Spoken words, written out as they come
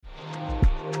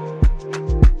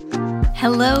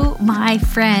Hello, my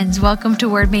friends. Welcome to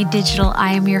Word Made Digital.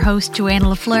 I am your host, Joanna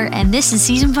LaFleur, and this is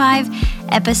Season 5,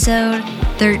 Episode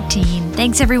 13.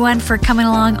 Thanks, everyone, for coming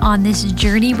along on this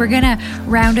journey. We're going to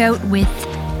round out with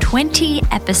 20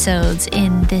 episodes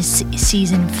in this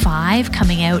Season 5,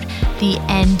 coming out the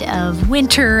end of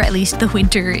winter, at least the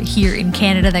winter here in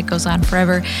Canada that goes on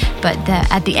forever, but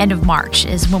at the end of March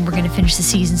is when we're going to finish the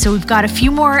season. So we've got a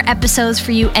few more episodes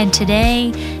for you, and today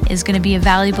is going to be a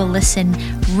valuable listen.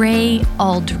 Ray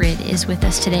Aldred is with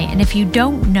us today, and if you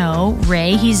don't know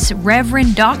Ray, he's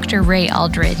Reverend Dr. Ray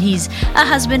Aldred. He's a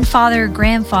husband, father,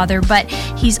 grandfather, but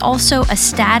he's also a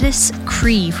status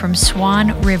Cree from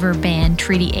Swan River Band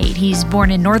Treaty 8. He's born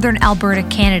in northern Alberta,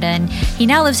 Canada, and he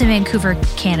now lives in Vancouver,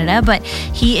 Canada, but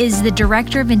he is the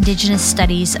Director of Indigenous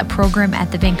Studies, a program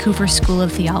at the Vancouver School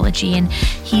of Theology, and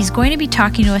he's going to be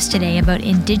talking to us today about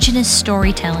Indigenous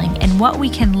storytelling and what we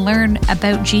can learn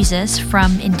about Jesus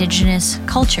from Indigenous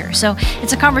culture. So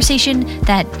it's a conversation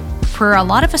that for a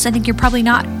lot of us, I think you're probably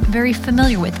not very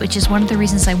familiar with, which is one of the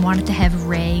reasons I wanted to have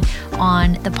Ray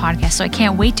on the podcast. So I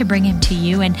can't wait to bring him to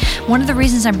you. And one of the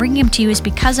reasons I'm bringing him to you is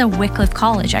because of Wycliffe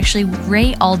College. Actually,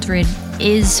 Ray Aldred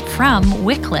is from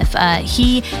Wycliffe.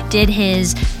 He did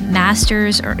his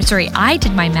I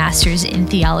did my master's in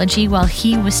theology while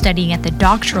he was studying at the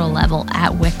doctoral level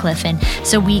at Wycliffe. And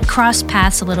so we crossed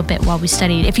paths a little bit while we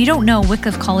studied. If you don't know,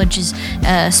 Wycliffe College is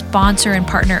a sponsor and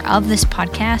partner of this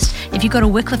podcast. If you go to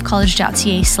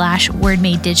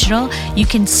wycliffecollege.ca/wordmadedigital, you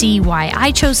can see why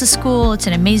I chose the school. It's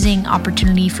an amazing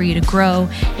opportunity for you to grow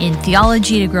in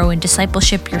theology, to grow in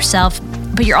discipleship yourself.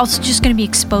 But you're also just going to be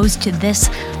exposed to this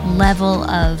level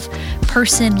of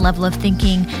level of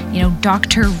thinking. You know,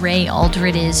 Dr. Ray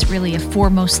Aldred is really a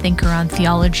foremost thinker on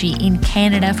theology in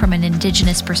Canada from an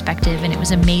Indigenous perspective, and it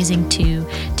was amazing to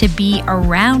be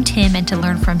around him and to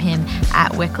learn from him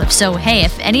at Wycliffe. So, hey,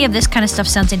 if any of this kind of stuff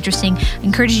sounds interesting, I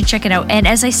encourage you to check it out. And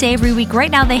as I say every week,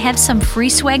 right now they have some free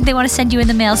swag they want to send you in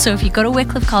the mail. So if you go to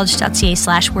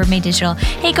wycliffecollege.ca/wordmadedigital,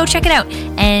 hey, go check it out.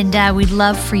 And we'd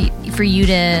love for you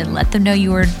to let them know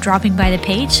you were dropping by the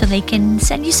page so they can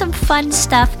send you some fun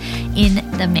stuff in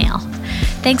the mail.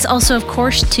 Thanks also, of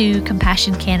course, to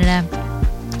Compassion Canada.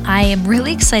 I am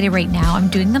really excited right now. I'm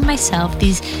doing them myself,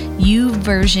 these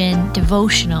YouVersion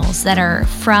devotionals that are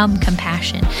from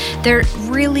Compassion. They're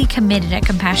really committed at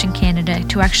Compassion Canada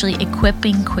to actually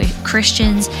equipping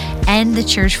Christians and the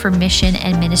church for mission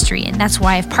and ministry. And that's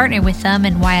why I've partnered with them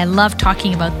and why I love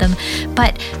talking about them.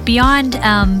 But beyond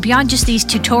just these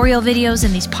tutorial videos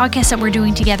and these podcasts that we're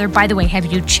doing together, by the way, have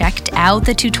you checked out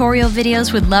the tutorial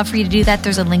videos? Would love for you to do that.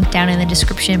 There's a link down in the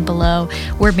description below,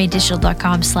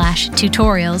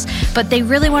 wordmadedigital.com/tutorials. But they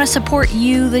really want to support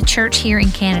you, the church here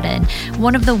in Canada. And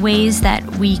one of the ways that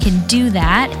we can do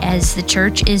that as the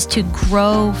church is to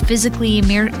grow physically,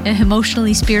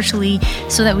 emotionally, spiritually,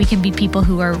 so that we can be people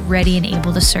who are ready and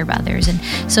able to serve others. And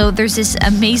so there's this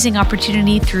amazing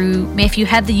opportunity through, if you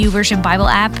have the YouVersion Bible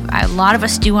app, a lot of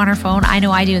us do on our phone. I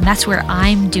know I do, and that's where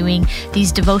I'm doing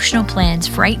these devotional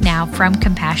plans right now from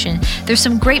Compassion. There's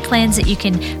some great plans that you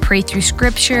can pray through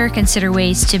Scripture, consider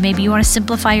ways to maybe you want to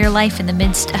simplify your life in the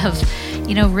midst of,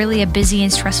 really a busy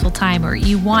and stressful time, or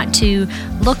you want to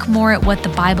look more at what the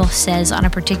Bible says on a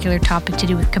particular topic to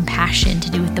do with compassion, to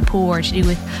do with the poor, to do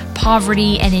with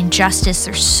poverty and injustice.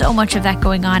 There's so much of that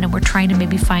going on, and we're trying to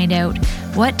maybe find out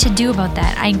what to do about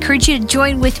that. I encourage you to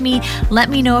join with me. Let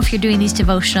me know if you're doing these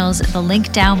devotionals. The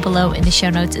link down below in the show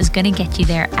notes is going to get you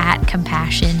there at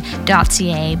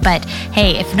compassion.ca. But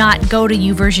hey, if not, go to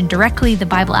YouVersion directly, the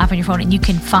Bible app on your phone, and you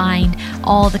can find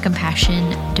all the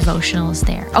Compassion devotionals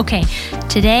there. Okay,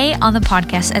 today on the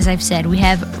podcast, as I've said, we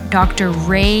have Dr.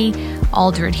 Ray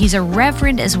Aldred. He's a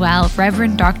reverend as well.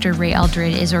 Reverend Dr. Ray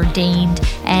Aldred is ordained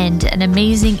and an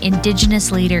amazing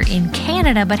Indigenous leader in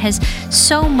Canada, but has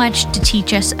so much to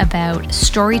teach us about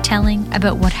storytelling,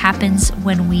 about what happens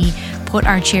when we put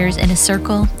our chairs in a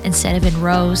circle instead of in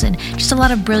rows, and just a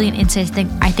lot of brilliant insights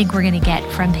I think we're going to get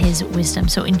from his wisdom.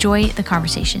 So enjoy the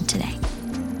conversation today.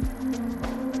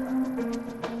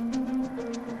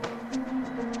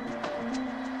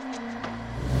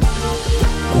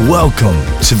 Welcome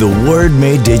to the Word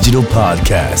Made Digital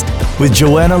podcast with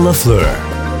Joanna LaFleur.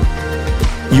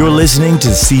 You're listening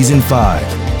to Season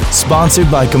 5,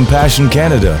 sponsored by Compassion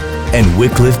Canada and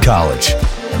Wycliffe College.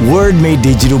 Word Made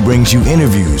Digital brings you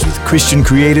interviews with Christian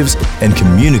creatives and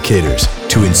communicators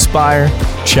to inspire,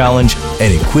 challenge,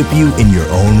 and equip you in your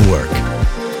own work.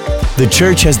 The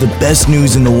church has the best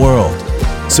news in the world,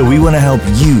 so we want to help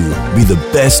you be the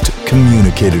best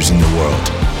communicators in the world.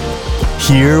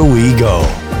 Here we go.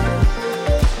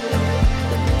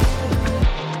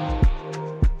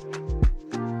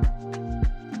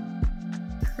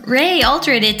 Ray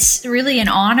Aldred, it's really an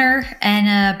honor and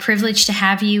a privilege to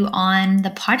have you on the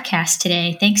podcast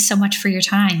today. Thanks so much for your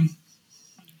time.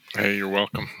 Hey, you're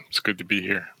welcome. It's good to be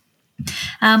here.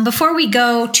 Before we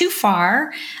go too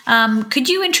far, could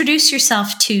you introduce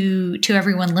yourself to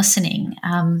everyone listening?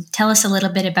 Tell us a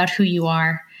little bit about who you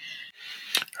are.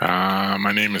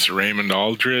 My name is Raymond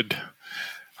Aldred.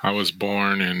 I was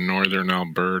born in northern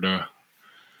Alberta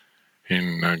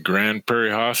in Grand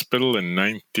Prairie Hospital in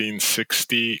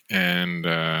 1960, and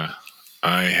I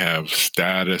have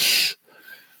status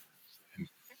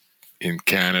in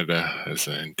Canada as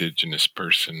an Indigenous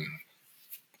person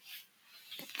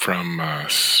from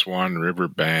Swan River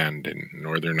Band in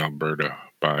northern Alberta,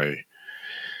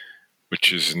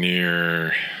 which is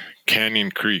near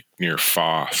Canyon Creek, near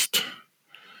Fost,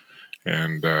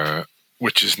 and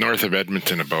which is north of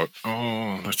Edmonton, about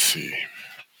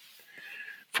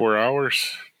 4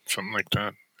 hours, something like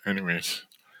that. Anyways,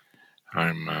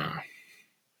 I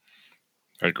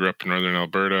grew up in northern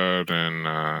Alberta, then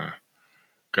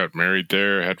got married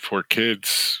there, had 4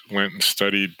 kids, went and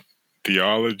studied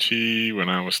theology. When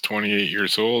I was 28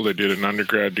 years old, I did an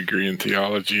undergrad degree in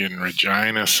theology in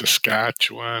Regina,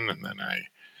 Saskatchewan, and then I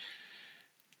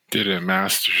did a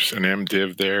master's, an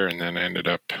MDiv there, and then I ended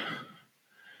up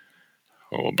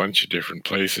a bunch of different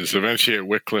places, eventually at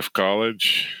Wycliffe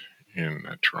College in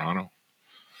Toronto.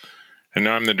 And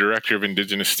now I'm the Director of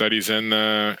Indigenous Studies and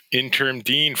the interim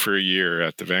dean for a year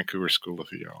at the Vancouver School of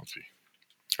Theology.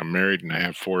 I'm married and I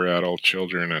have 4 adult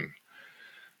children and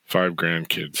 5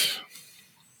 grandkids.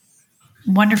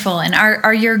 Wonderful. And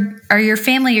are your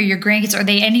family or your grandkids, are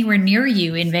they anywhere near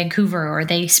you in Vancouver, or are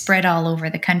they spread all over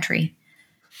the country?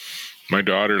 My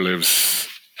daughter lives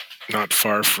not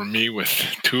far from me with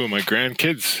 2 of my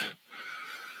grandkids.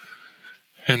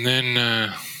 And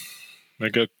then I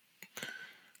got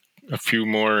a few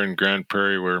more in Grand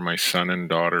Prairie where my son and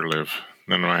daughter live.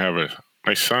 Then I have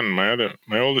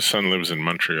my oldest son lives in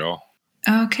Montreal.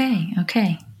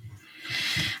 Okay.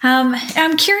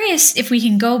 I'm curious if we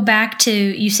can go back to,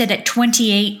 you said at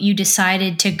 28 you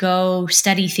decided to go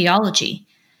study theology.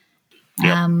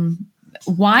 Yep.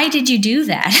 Why did you do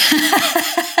that?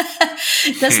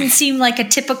 It doesn't seem like a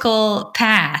typical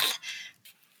path.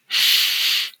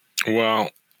 Well,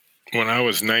 when I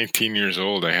was 19 years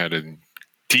old, I had a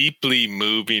deeply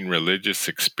moving religious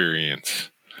experience.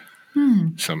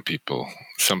 Some people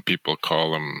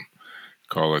call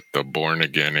it the born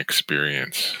again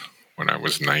experience. When I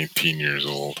was 19 years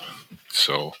old,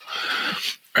 so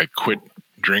I quit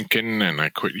drinking and I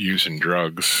quit using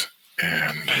drugs,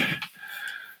 and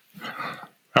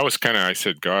I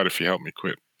said, God, if you help me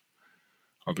quit,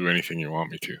 I'll do anything you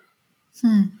want me to.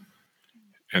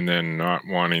 And then not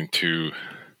wanting to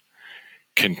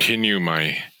continue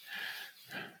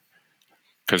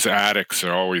because addicts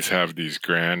always have these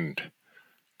grand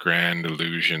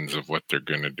illusions of what they're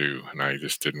going to do. And I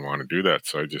just didn't want to do that.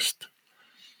 So I just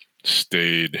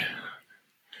stayed,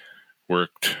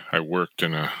 worked. I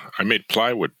made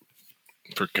plywood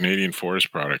for Canadian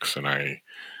Forest Products, and I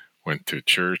went to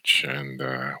church and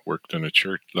worked in a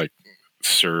church, like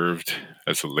served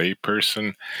as a lay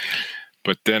person.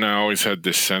 But then I always had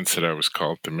this sense that I was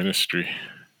called to ministry,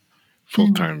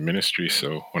 full-time ministry.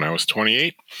 So when I was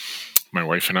 28, my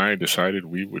wife and I decided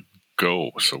we would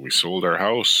go. So we sold our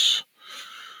house.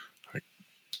 I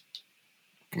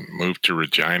moved to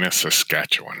Regina,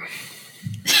 Saskatchewan.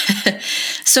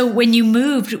 So when you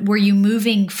moved, were you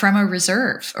moving from a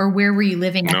reserve, or where were you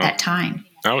living at that time?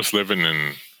 I was living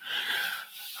in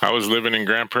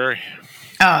Grand Prairie.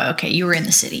 Oh, okay. You were in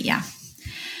the city. Yeah.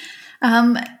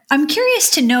 I'm curious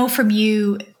to know from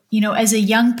you, as a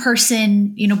young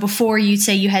person, before you'd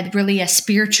say you had really a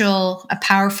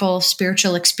powerful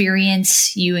spiritual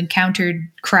experience, you encountered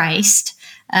Christ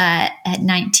at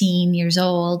 19 years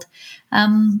old.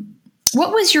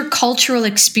 What was your cultural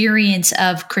experience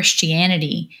of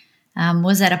Christianity?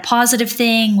 Was that a positive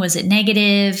thing? Was it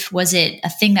negative? Was it a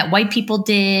thing that white people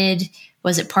did?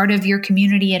 Was it part of your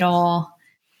community at all?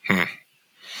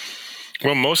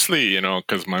 Well, mostly,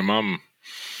 because my mom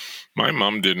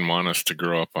didn't want us to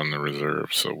grow up on the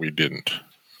reserve, so we didn't.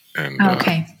 And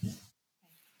okay.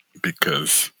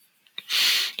 Because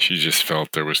she just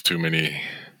felt there was it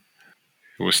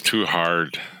was too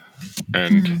hard.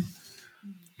 And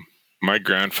my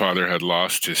grandfather had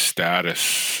lost his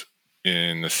status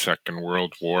in the Second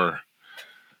World War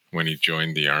when he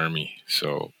joined the army.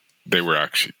 So they were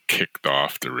actually kicked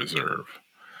off the reserve.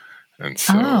 And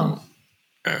so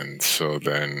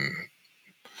then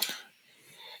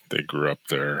they grew up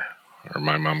there, or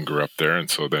my mom grew up there, and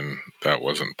so then that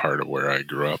wasn't part of where I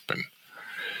grew up.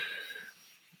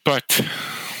 But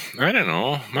I don't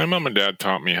know. My mom and dad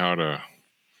taught me how to.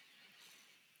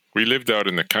 We lived out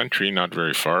in the country, not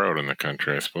very far out in the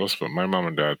country, I suppose, but my mom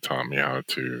and dad taught me how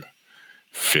to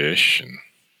fish and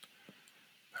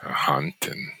hunt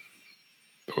and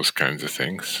those kinds of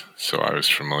things. So I was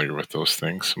familiar with those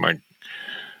things. My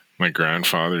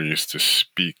grandfather used to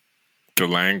speak the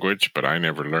language, but I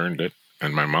never learned it,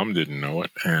 and my mom didn't know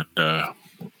it. And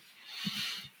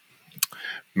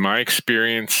my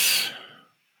experience,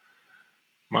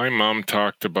 my mom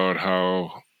talked about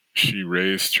how she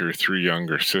raised her 3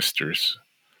 younger sisters.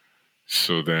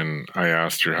 So then I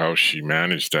asked her how she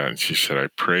managed that, and she said, I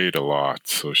prayed a lot.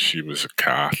 So she was a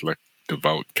Catholic,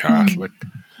 devout Catholic.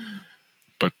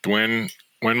 But when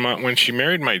she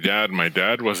married my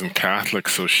dad wasn't Catholic,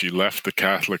 so she left the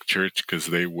Catholic Church because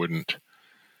they wouldn't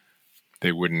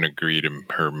agree to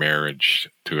her marriage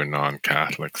to a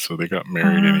non-Catholic. So they got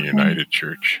married in a United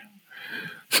Church.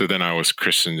 So then I was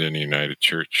christened in a United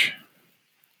Church.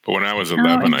 But when I was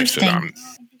 11, I said,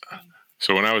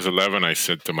 So when I was 11, I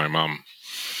said to my mom,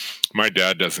 my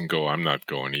dad doesn't go, I'm not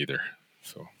going either.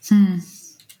 So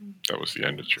that was the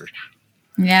end of church.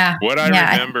 Yeah. What I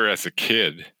remember as a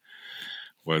kid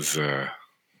was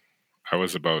I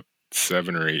was about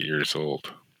 7 or 8 years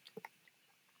old.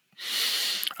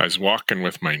 I was walking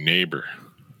with my neighbor,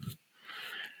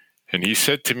 and he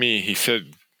said to me,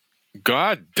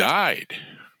 God died.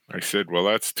 I said, well,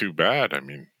 that's too bad. I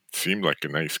mean, seemed like a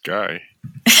nice guy.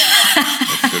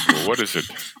 I said, well,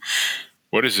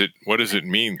 what does it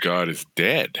mean God is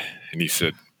dead? And he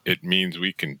said, it means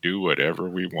we can do whatever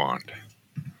we want.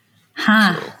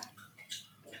 So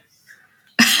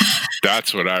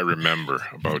that's what I remember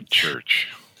about church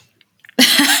when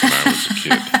I was a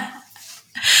kid.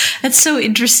 That's so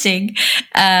interesting.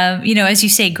 As you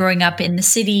say, growing up in the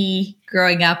city,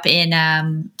 growing up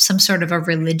in some sort of a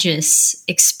religious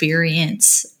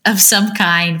experience of some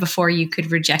kind before you could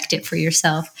reject it for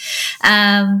yourself.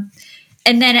 And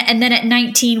then at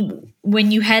 19,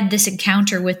 when you had this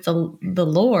encounter with the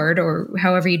Lord, or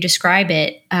however you describe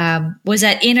it, was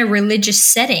that in a religious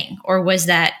setting, or was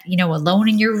that, alone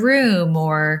in your room,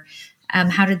 or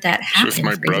how did that happen? With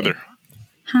my brother.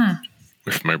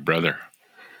 With my brother.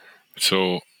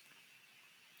 So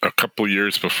a couple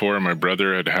years before, my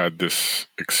brother had this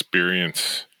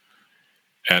experience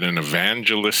at an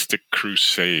evangelistic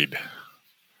crusade,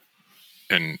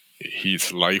 and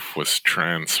his life was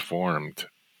transformed.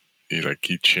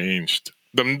 He changed.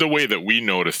 The way that we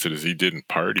noticed it is he didn't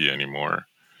party anymore,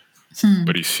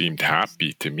 but he seemed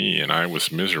happy to me, and I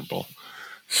was miserable.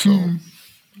 So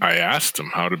I asked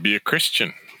him how to be a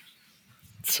Christian.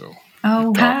 So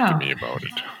he talked to me about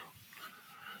it.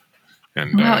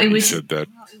 And he said that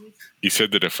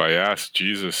if I asked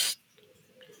Jesus,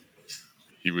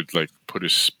 he would put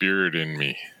his spirit in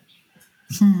me.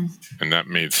 And that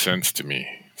made sense to me.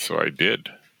 So I did.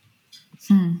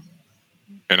 And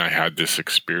I had this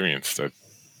experience that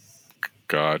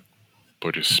God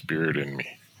put his spirit in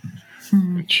me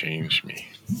and changed me.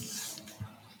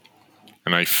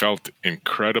 And I felt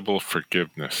incredible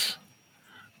forgiveness,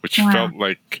 which felt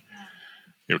like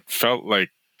it felt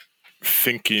like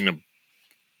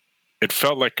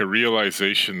a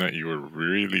realization that you were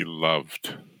really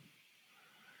loved,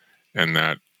 and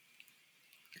that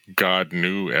God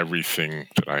knew everything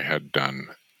that I had done,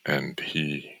 and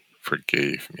he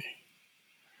forgave me.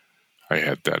 I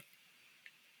had that,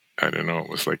 I don't know, it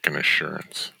was like an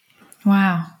assurance.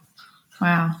 Wow.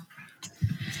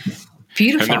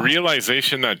 Beautiful. And the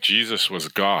realization that Jesus was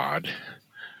God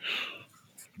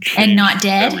and not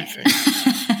dead. Everything.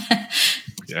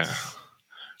 Yeah.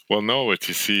 Well, no, but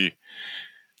you see,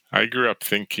 I grew up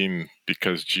thinking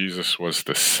because Jesus was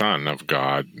the Son of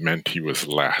God meant he was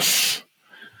less.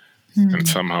 And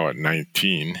somehow at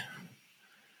 19,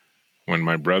 when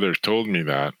my brother told me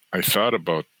that, I thought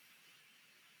about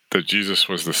that Jesus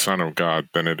was the Son of God.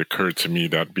 Then it occurred to me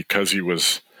that because he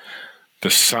was the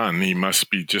Son, he must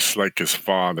be just like his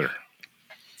Father.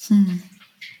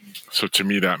 So to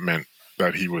me, that meant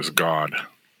that he was God,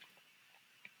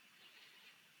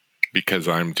 because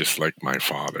I'm just like my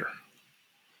Father.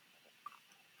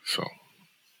 So,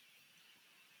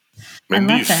 and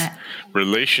these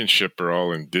relationship are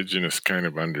all indigenous kind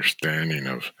of understanding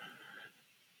of,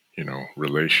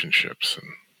 relationships.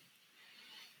 And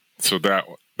so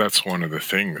that's one of the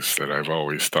things that I've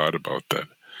always thought about, that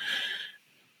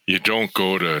you don't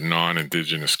go to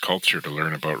non-indigenous culture to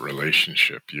learn about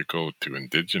relationship. You go to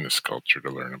indigenous culture to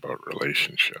learn about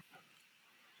relationship.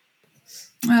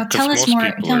 Well, tell us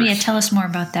more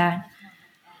about that.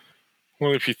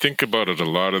 Well, if you think about it, a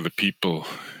lot of the people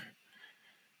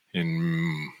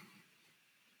in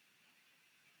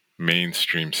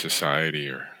mainstream society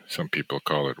are Some people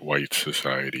call it white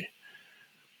society.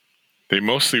 They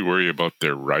mostly worry about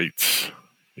their rights.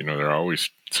 They're always,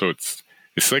 so it's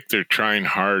like they're trying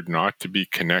hard not to be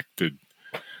connected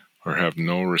or have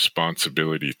no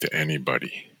responsibility to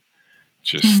anybody.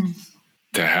 Just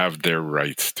to have their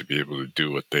rights to be able to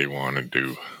do what they want to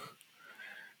do.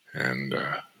 And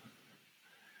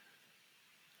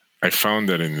I found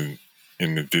that in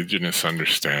Indigenous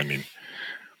understanding,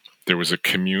 there was a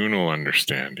communal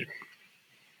understanding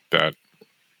that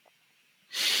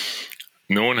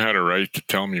no one had a right to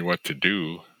tell me what to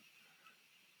do,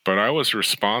 but I was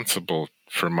responsible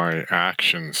for my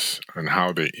actions and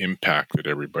how they impacted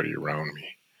everybody around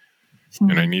me.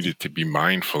 And I needed to be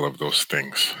mindful of those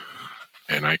things.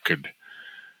 And I could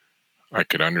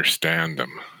understand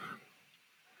them.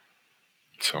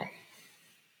 So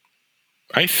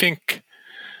I think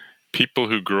people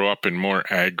who grow up in more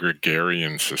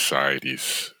agrarian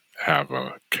societies have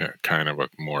a kind of a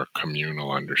more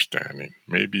communal understanding.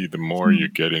 Maybe the more you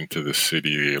get into the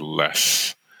city, the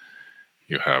less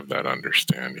you have that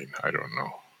understanding. I don't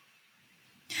know.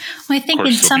 Well, I think of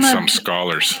course, in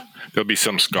there'll be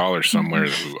some scholar somewhere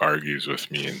who argues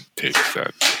with me and takes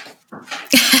that.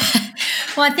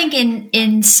 Well, I think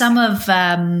in some of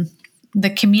the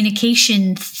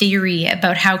communication theory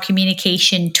about how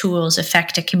communication tools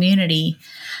affect a community,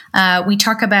 we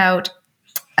talk about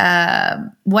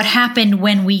what happened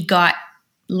when we got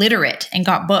literate and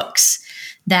got books.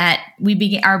 That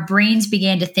our brains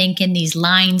began to think in these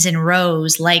lines and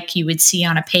rows like you would see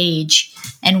on a page.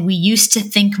 And we used to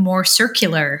think more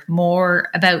circular, more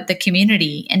about the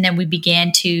community. And then we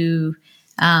began to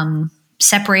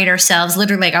separate ourselves,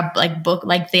 literally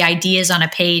like the ideas on a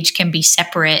page can be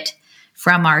separate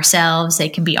from ourselves. They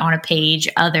can be on a page,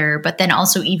 but then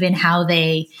also even how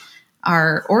they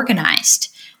are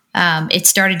organized. It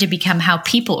started to become how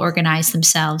people organize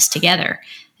themselves together.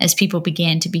 As people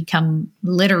began to become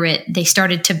literate, they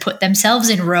started to put themselves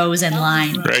in rows and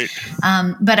lines. Right.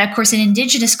 But of course, in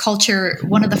Indigenous culture,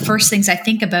 one of the first things I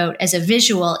think about as a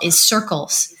visual is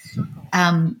circles,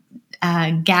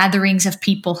 gatherings of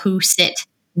people who sit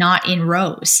not in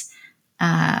rows.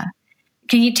 Can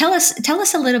you tell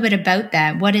us a little bit about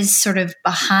that? What is sort of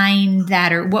behind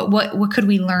that, or what could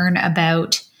we learn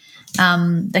about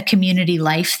the community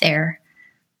life there?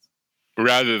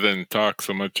 Rather than talk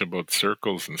so much about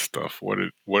circles and stuff, what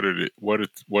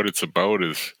it's about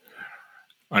is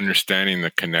understanding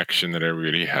the connection that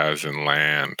everybody has in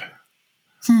land.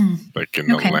 Like in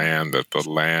the land, that the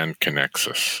land connects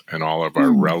us, and all of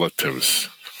our relatives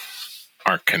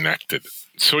are connected.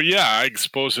 So yeah, I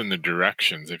expose in the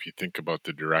directions. If you think about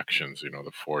the directions,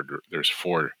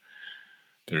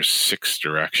 there's 6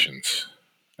 directions,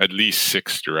 at least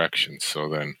 6 directions. So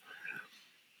then,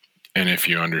 and if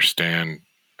you understand,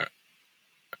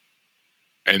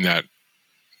 and that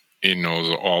in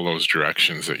all those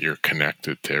directions, that you're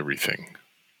connected to everything.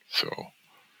 So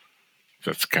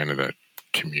that's kind of that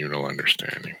communal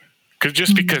understanding.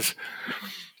 Because,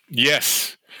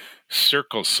 yes,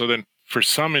 circles. So then for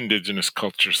some Indigenous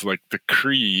cultures like the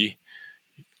Cree,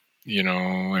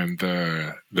 and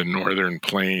the Northern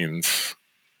Plains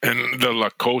and the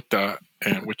Lakota,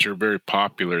 and which are very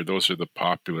popular. Those are the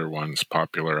popular ones,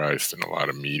 popularized in a lot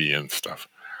of media and stuff.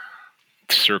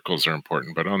 Circles are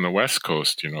important, but on the West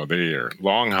Coast, they are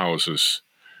longhouses.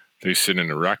 They sit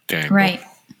in a rectangle. Right.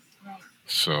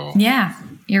 So yeah,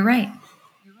 you're right.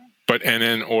 But and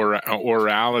then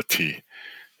orality.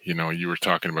 You were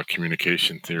talking about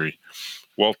communication theory.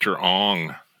 Walter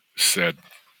Ong said,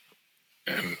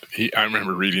 and I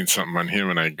remember reading something on him,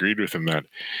 and I agreed with him that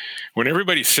when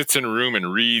everybody sits in a room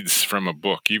and reads from a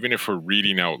book, even if we're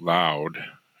reading out loud,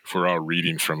 if we're all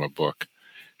reading from a book,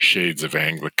 Shades of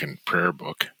Anglican Prayer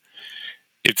Book,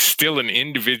 it's still an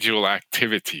individual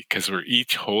activity because we're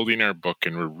each holding our book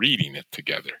and we're reading it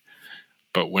together.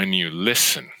 But when you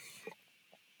listen,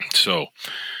 so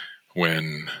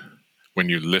when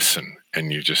you listen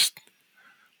and you just,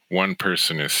 one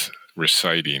person is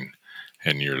reciting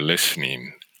and you're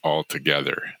listening all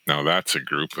together, now that's a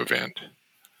group event.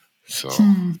 So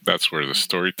that's where the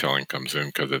storytelling comes in,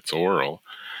 because it's oral.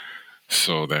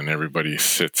 So then everybody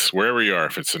sits wherever you are.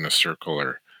 If it's in a circle,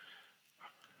 or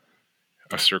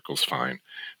a circle's fine,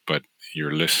 but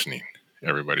you're listening.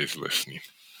 Everybody's listening,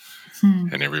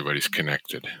 and everybody's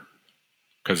connected,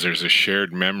 because there's a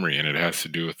shared memory, and it has to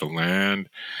do with the land,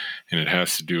 and it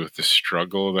has to do with the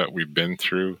struggle that we've been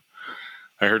through.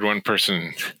 I heard one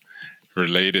person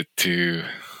relate it to,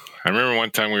 I remember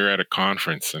one time we were at a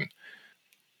conference, and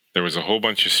there was a whole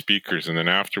bunch of speakers, and then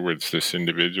afterwards this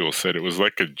individual said it was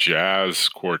like a jazz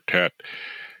quartet,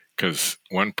 because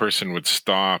one person would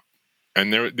stop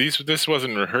And this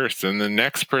wasn't rehearsed. And the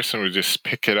next person would just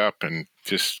pick it up and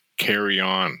just carry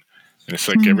on. And it's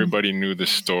like everybody knew the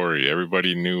story.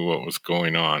 Everybody knew what was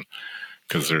going on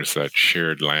because there's that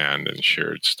shared land and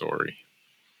shared story.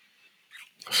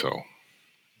 So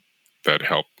that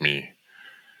helped me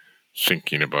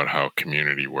thinking about how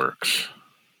community works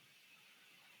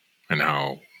and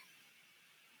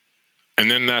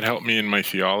then that helped me in my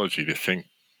theology to think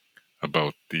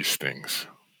about these things.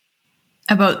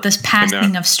 About this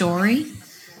passing of story?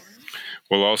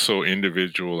 Well, also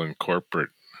individual and corporate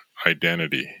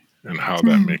identity and how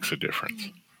that makes a difference.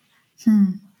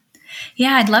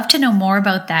 Yeah, I'd love to know more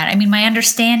about that. I mean, my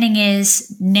understanding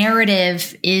is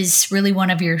narrative is really one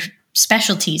of your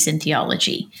specialties in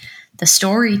theology, the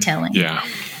storytelling. Yeah.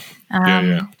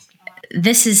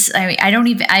 This is,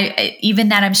 even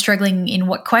that I'm struggling in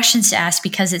what questions to ask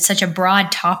because it's such a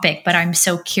broad topic, but I'm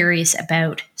so curious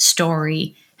about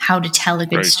story, how to tell a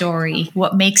good story,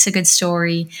 what makes a good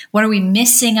story, what are we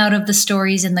missing out of the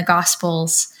stories in the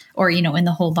Gospels or, in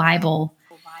the whole Bible.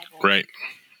 Right.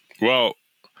 Well,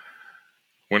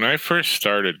 when I first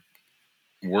started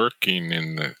working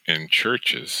in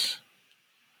churches,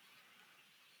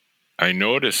 I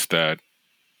noticed that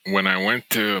when I went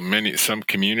to some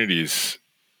communities,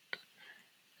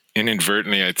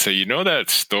 inadvertently, I'd say, that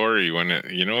story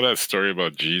that story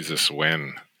about Jesus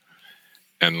when,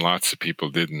 and lots of people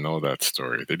didn't know that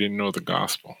story. They didn't know the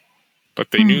gospel, but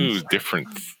they knew different.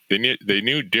 They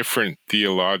knew different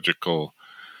theological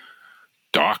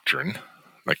doctrine,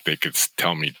 like they could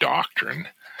tell me doctrine,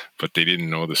 but they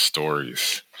didn't know the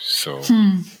stories. So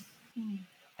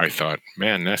I thought,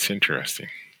 man, that's interesting.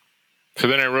 So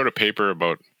then I wrote a paper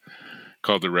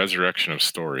called The Resurrection of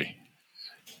Story.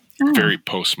 Very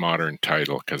postmodern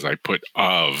title because I put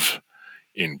 "of"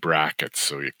 in brackets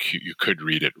so you could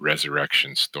read it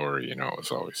Resurrection Story. It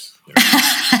was always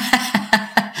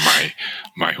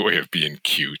my way of being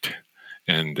cute,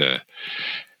 and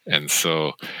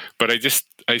so, but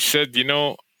I said,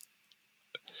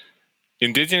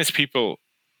 Indigenous people,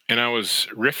 and I was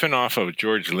riffing off of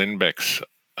George Lindbeck's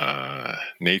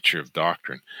Nature of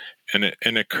Doctrine, and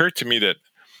it occurred to me that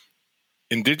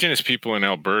Indigenous people in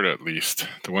Alberta, at least,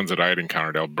 the ones that I had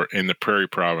encountered in the Prairie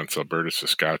Province, Alberta,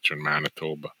 Saskatchewan,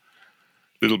 Manitoba, a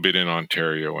little bit in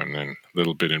Ontario, and then a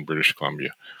little bit in British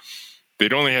Columbia,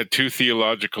 they'd only had two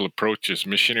theological approaches.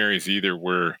 Missionaries either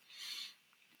were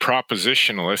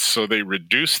propositionalists, so they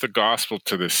reduced the gospel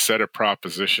to this set of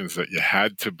propositions that you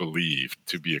had to believe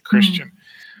to be a Christian.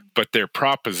 But their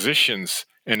propositions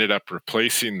ended up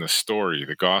replacing the story,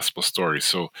 the gospel story.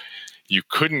 So you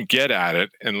couldn't get at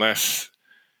it unless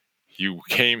you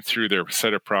came through their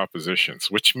set of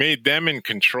propositions, which made them in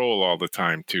control all the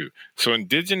time too. So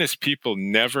Indigenous people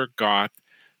never got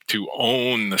to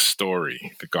own the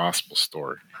story, the gospel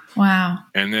story. Wow.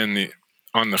 And then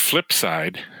on the flip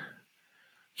side,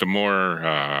 the more,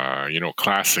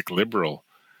 classic liberal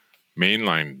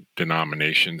mainline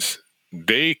denominations,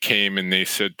 they came and they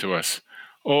said to us,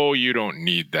 oh, you don't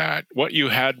need that. What you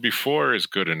had before is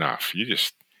good enough. You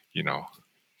just, you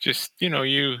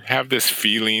have this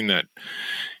feeling that,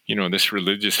 this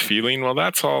religious feeling. Well,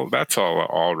 that's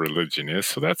all religion is.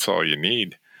 So that's all you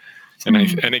need. And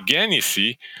and again, you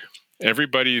see,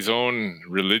 everybody's own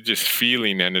religious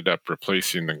feeling ended up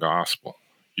replacing the gospel.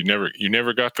 You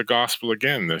never got the gospel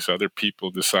again. There's other people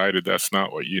decided that's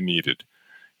not what you needed.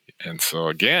 And so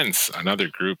again, another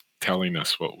group telling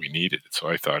us what we needed. So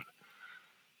I thought,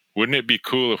 wouldn't it be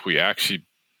cool if we actually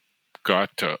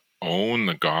got to own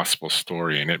the gospel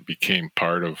story and it became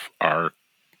part of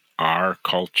our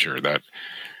culture, that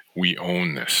we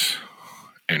own this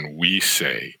and we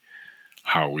say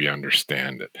how we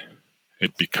understand it.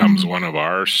 It becomes one of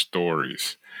our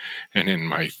stories. And in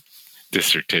my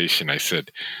dissertation, I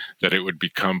said that it would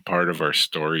become part of our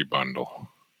story bundle,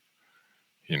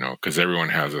 because everyone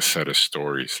has a set of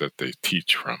stories that they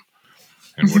teach from.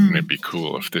 And wouldn't it be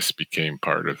cool if this became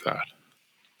part of that?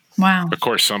 Wow. Of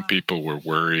course, some people were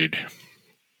worried.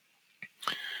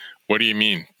 What do you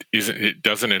mean?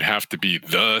 Doesn't it have to be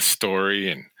the story?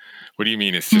 And what do you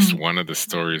mean it's just one of the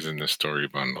stories in the story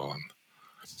bundle? And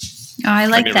I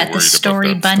like that, the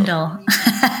story bundle.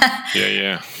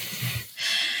 Yeah.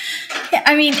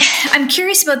 I mean, I'm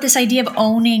curious about this idea of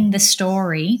owning the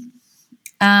story.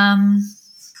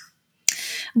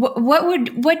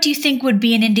 What do you think would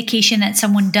be an indication that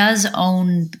someone does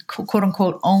own, quote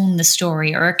unquote, own the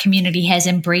story, or a community has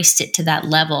embraced it to that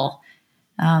level,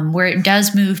 where it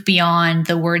does move beyond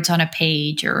the words on a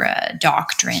page or a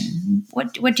doctrine?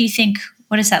 What do you think?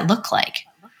 What does that look like?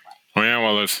 Oh yeah,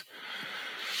 well, it's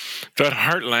that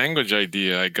heart language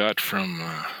idea I got from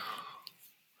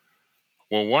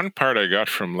Well, one part I got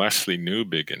from Leslie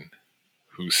Newbigin,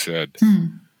 who said,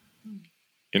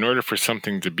 in order for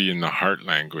something to be in the heart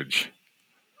language,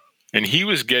 and he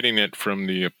was getting it from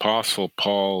the Apostle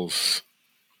Paul's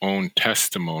own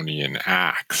testimony in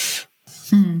Acts,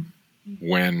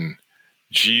 when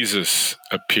Jesus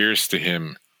appears to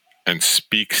him and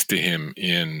speaks to him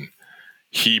in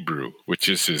Hebrew, which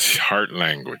is his heart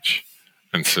language,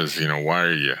 and says,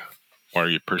 why are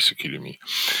you persecuting me?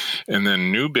 And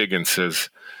then Newbigin says,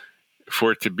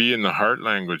 for it to be in the heart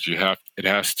language, it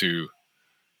has to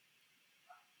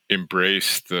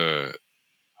embrace the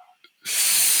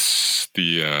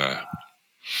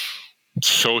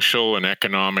social and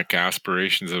economic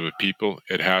aspirations of a people.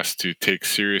 It has to take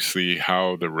seriously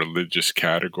how the religious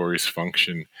categories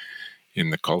function in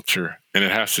the culture, and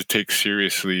it has to take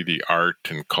seriously the art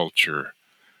and culture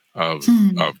of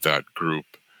that group.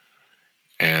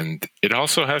 And it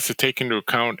also has to take into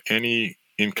account any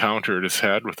encounter it has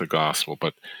had with the gospel,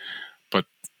 but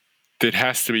it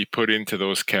has to be put into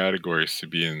those categories to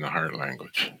be in the heart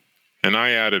language. And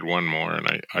I added one more,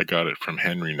 and I got it from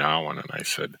Henry Nouwen, and I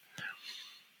said,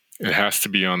 it has to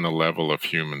be on the level of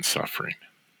human suffering.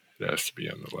 It has to be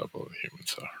on the level of human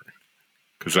suffering,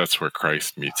 because that's where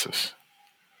Christ meets us.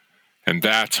 And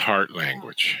that's heart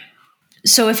language.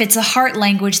 So if it's a heart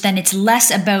language, then it's less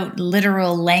about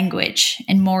literal language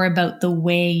and more about the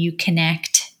way you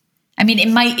connect. I mean, it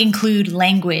might include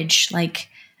language, like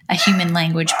a human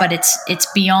language, but it's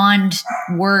beyond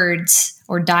words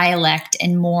or dialect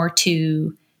and more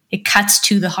to, it cuts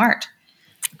to the heart.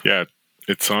 Yeah,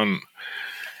 it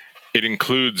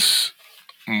includes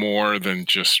more than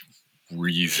just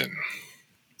reason.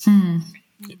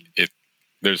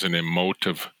 There's an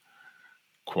emotive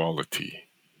quality.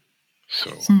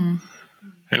 So, and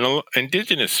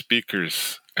Indigenous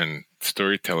speakers and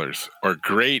storytellers are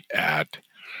great at,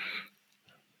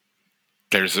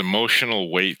 there's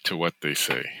emotional weight to what they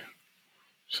say.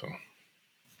 So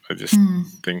I just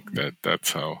think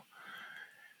that's how,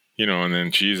 and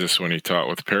then Jesus, when he taught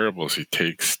with parables, he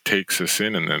takes us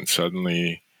in, and then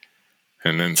suddenly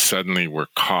we're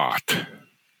caught,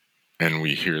 and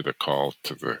we hear the call of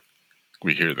the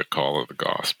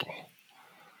gospel.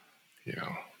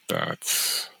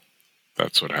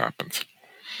 That's what happens.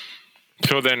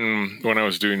 So then when I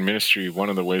was doing ministry, one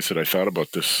of the ways that I thought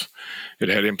about this, it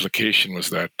had implication,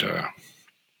 was that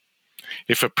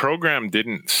if a program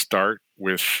didn't start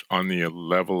on the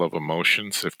level of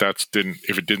emotions, if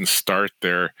it didn't start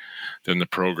there, then the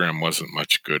program wasn't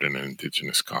much good in an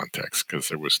Indigenous context, because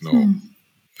there was no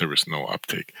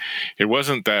uptake. It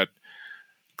wasn't that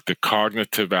the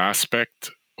cognitive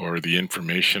aspect or the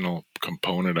informational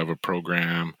component of a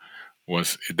program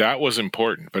was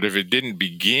important, but if it didn't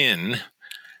begin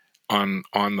on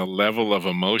the level of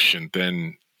emotion,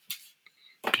 then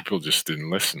people just didn't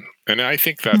listen. And I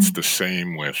think that's the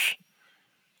same with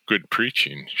good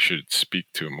preaching. Should speak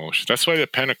to emotion. That's why the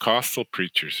Pentecostal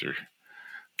preachers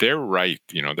they're right.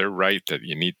 They're right that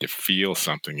you need to feel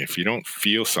something. If you don't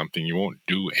feel something, you won't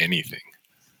do anything.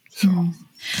 So,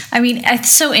 I mean,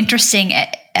 it's so interesting.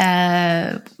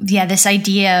 This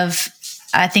idea of,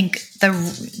 I think,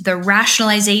 the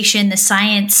rationalization, the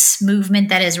science movement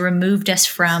that has removed us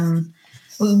from,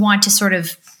 we want to sort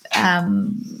of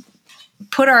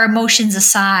put our emotions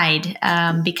aside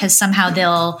because somehow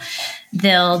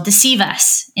they'll deceive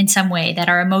us in some way, that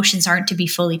our emotions aren't to be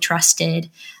fully trusted.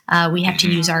 We have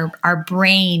to use our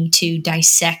brain to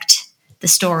dissect the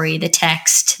story, the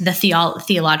text, the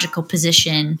theological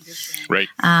position. Right.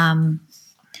 And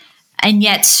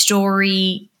yet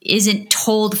story isn't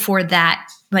told for that.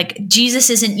 Like,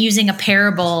 Jesus isn't using a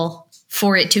parable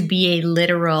for it to be a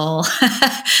literal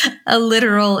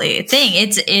thing.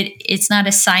 It's not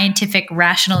a scientific,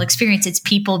 rational experience. It's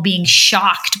people being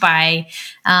shocked by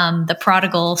the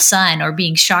prodigal son, or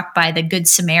being shocked by the Good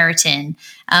Samaritan.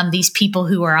 These people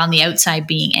who are on the outside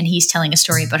and he's telling a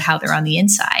story about how they're on the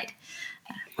inside.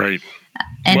 Right.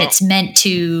 And it's meant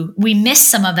to, we miss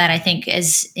some of that, I think,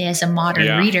 as a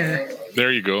modern reader.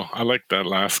 There you go. I like that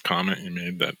last comment you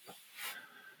made, that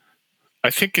I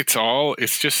think it's not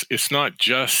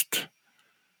just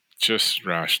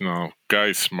rational.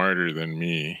 Guys smarter than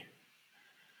me,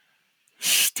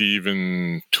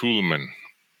 Stephen Toulmin,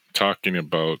 talking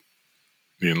about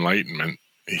the Enlightenment,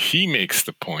 he makes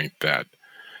the point that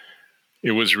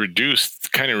it was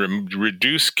reduced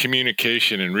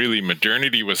communication, and really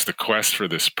modernity was the quest for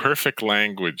this perfect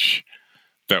language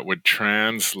that would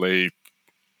translate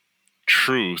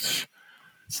truth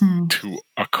to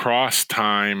across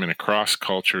time and across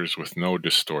cultures with no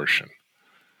distortion.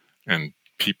 And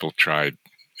people tried,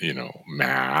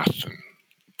 math and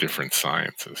different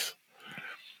sciences.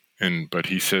 But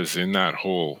he says in that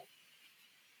whole,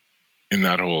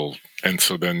 and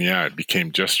so then, yeah, it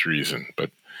became just reason,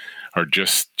 or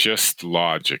just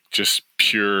logic, just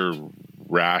pure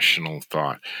rational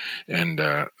thought. And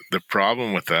the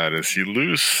problem with that is you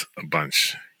lose a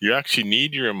bunch. You actually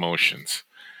need your emotions,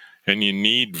 and you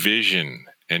need vision,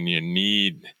 and you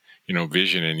need,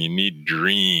 vision, and you need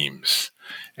dreams,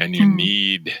 and you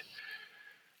need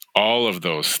all of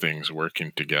those things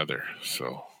working together.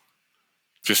 So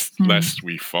just lest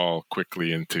we fall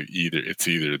quickly into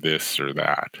either this or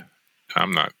that.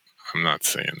 I'm not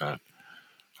saying that.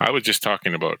 I was just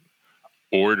talking about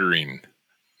ordering.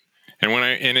 And when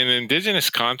in an Indigenous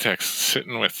context,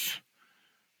 sitting with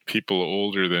people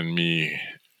older than me,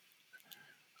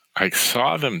 I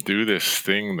saw them do this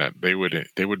thing that they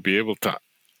would be able to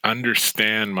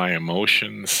understand my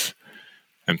emotions,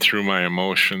 and through my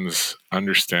emotions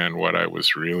understand what I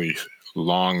was really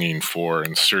longing for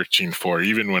and searching for,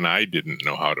 even when I didn't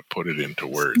know how to put it into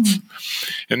words.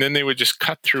 And then they would just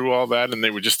cut through all that, and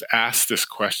they would just ask this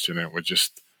question, and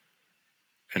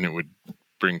it would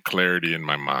bring clarity in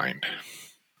my mind.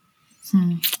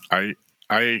 I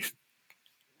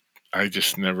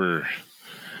just never,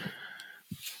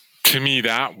 to me,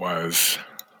 that was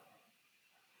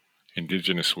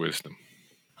Indigenous wisdom.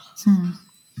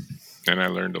 And I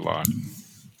learned a lot.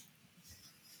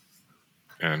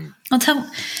 And well,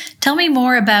 tell me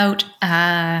more about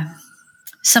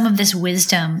some of this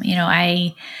wisdom.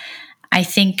 I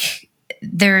think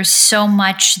there's so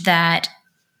much that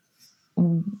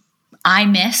I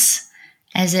miss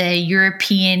as a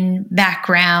European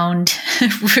background,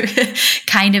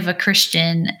 kind of a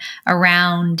Christian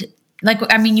around,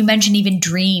 you mentioned even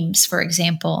dreams, for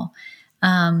example.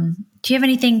 Do you have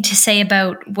anything to say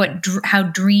about how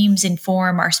dreams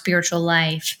inform our spiritual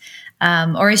life?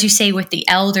 Or as you say, with the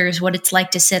elders, what it's like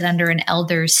to sit under an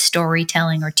elder's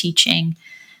storytelling or teaching,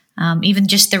 even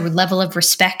just the level of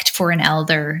respect for an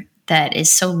elder that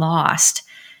is so lost.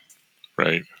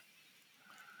 Right.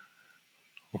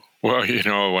 Well,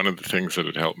 one of the things that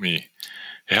it helped me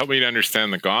to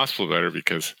understand the gospel better,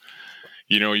 because,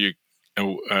 the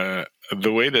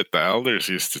way that the elders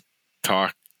used to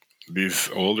talk, these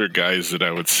older guys that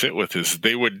I would sit with, is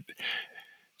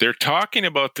they're talking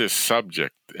about this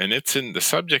subject, and the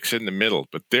subject's in the middle,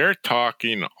 but they're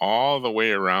talking all the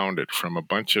way around it from a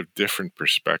bunch of different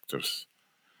perspectives.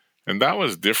 And that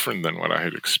was different than what I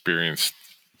had experienced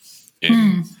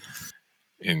in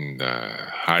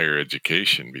higher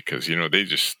education, because,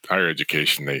 higher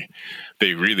education,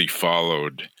 they really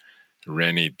followed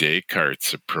René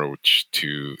Descartes' approach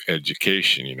to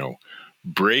education,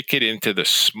 break it into the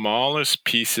smallest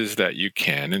pieces that you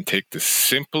can, and take the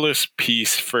simplest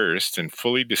piece first and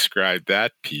fully describe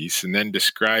that piece, and then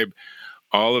describe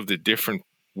all of the different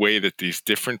way that these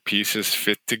different pieces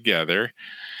fit together.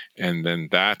 And then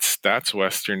that's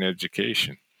Western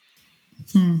education.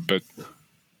 But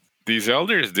these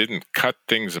elders didn't cut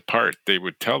things apart. They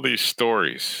would tell these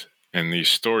stories, and these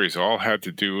stories all had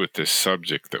to do with this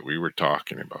subject that we were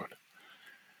talking about.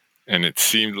 And it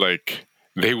seemed like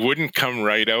they wouldn't come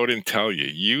right out and tell you.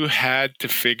 You had to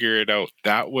figure it out.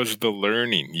 That was the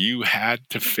learning. You had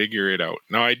to figure it out.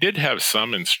 Now, I did have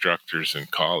some instructors in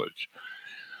college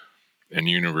and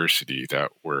university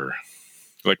that were,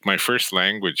 like my first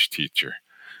language teacher,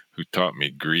 who taught me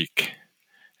Greek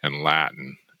and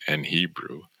Latin and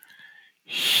Hebrew.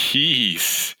 He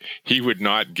would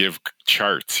not give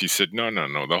charts. He said, no.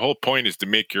 The whole point is to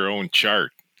make your own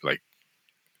chart.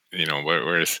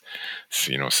 Whereas,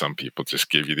 some people just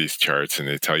give you these charts and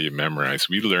they tell you memorize.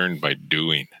 We learned by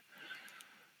doing.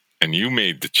 And you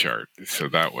made the chart. So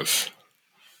that was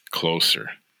closer.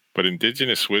 But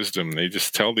Indigenous wisdom, they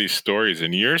just tell these stories,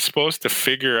 and you're supposed to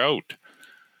figure out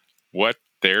what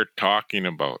they're talking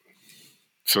about.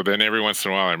 So then every once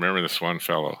in a while, I remember this one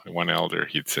elder,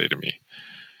 he'd say to me,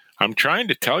 I'm trying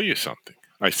to tell you something.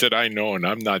 I said, I know, and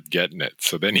I'm not getting it.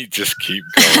 So then he'd just keep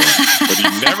going. But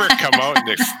he'd never come out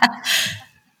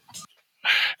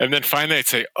and then finally I'd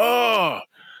say, oh,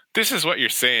 this is what you're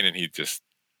saying. And he'd just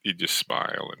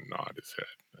smile and nod his head.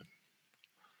 And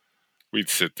we'd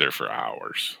sit there for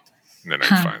hours. And then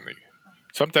I'd finally,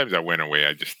 sometimes I went away.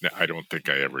 I don't think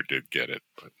I ever did get it.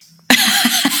 But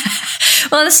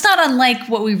well, it's not unlike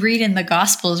what we read in the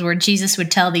Gospels, where Jesus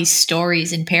would tell these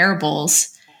stories and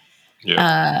parables.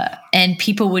 Yeah. And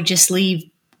people would just leave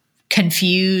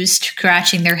confused,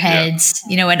 scratching their heads,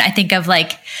 and I think of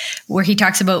where he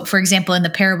talks about, for example, in the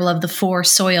parable of the 4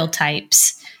 soil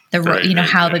types,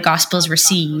 how the gospel is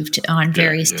received on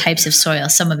various types of soil.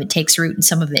 Some of it takes root and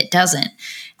some of it doesn't.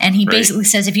 And he basically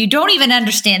says, if you don't even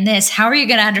understand this, how are you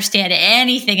going to understand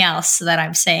anything else that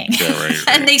I'm saying? Yeah, right.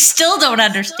 And they still don't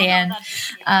understand.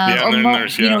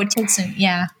 It takes them.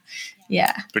 Yeah.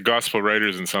 The gospel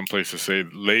writers in some places say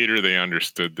later they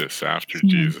understood this after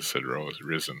Jesus had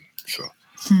risen. So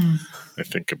I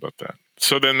think about that.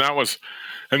 So then that was,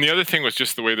 and the other thing was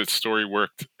just the way that story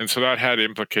worked. And so that had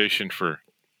implication for,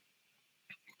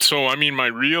 so I mean, my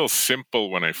real simple,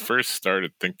 when I first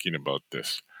started thinking about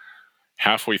this,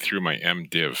 halfway through my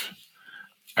MDiv,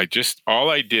 all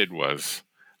I did was,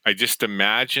 I just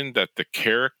imagined that the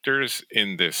characters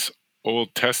in this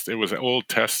Old Testament, it was Old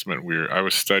Testament, I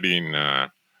was studying, I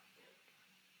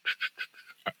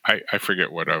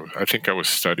forget what I think I was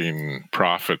studying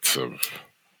prophets of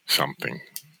something,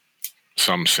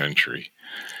 some century.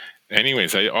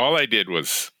 Anyways, all I did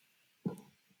was,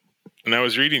 and I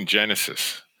was reading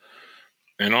Genesis,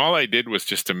 and all I did was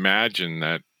just imagine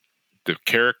that the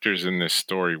characters in this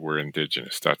story were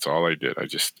indigenous. That's all I did. I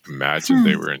just imagined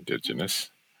they were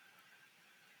indigenous.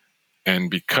 And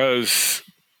because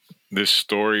this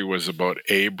story was about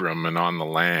Abram and on the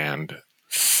land,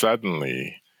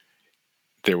 suddenly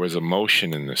there was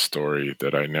emotion in this story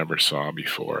that I never saw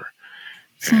before.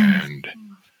 And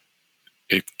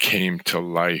it came to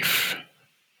life.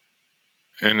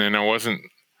 And then I wasn't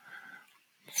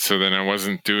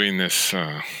doing this.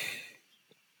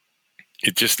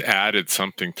 It just added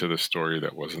something to the story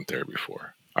that wasn't there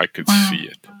before. I could see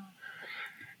it.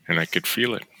 And I could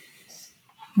feel it.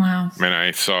 Wow. And I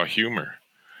saw humor.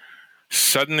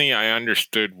 Suddenly I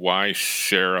understood why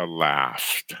Sarah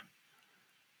laughed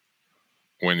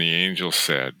when the angel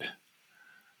said,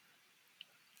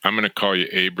 I'm going to call you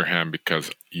Abraham because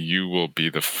you will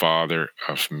be the father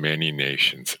of many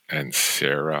nations. And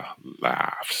Sarah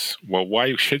laughs. Well,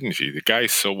 why shouldn't she? The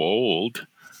guy's so old.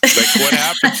 Like, what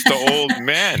happens to old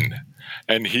men?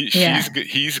 And he's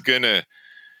going to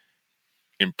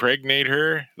impregnate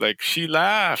her? Like, she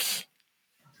laughs.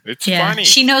 It's funny.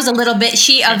 She knows a little bit.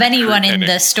 Of anyone in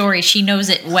the story, she knows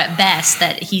it best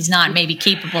that he's not maybe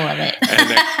capable of it.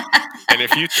 And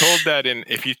if you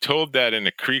told that in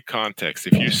a Cree context,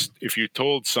 if you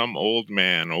told some old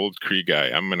Cree guy,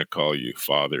 I'm going to call you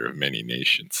father of many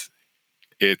nations,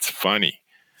 it's funny.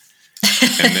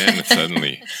 And then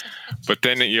suddenly, but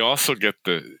then you also get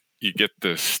the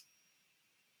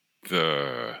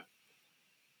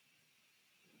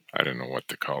I don't know what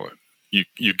to call it.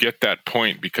 You get that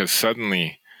point because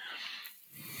suddenly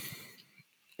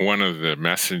one of the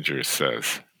messengers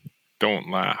says, don't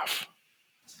laugh.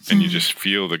 And you just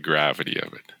feel the gravity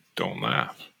of it. Don't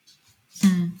laugh.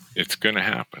 It's going to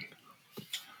happen.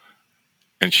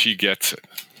 And she gets it.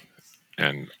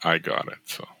 And I got it.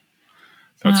 So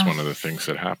that's one of the things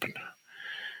that happened.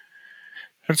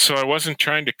 And so I wasn't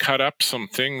trying to cut up some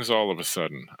things all of a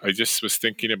sudden. I just was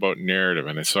thinking about narrative.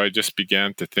 And so I just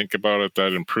began to think about it.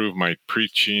 That improved my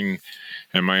preaching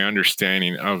and my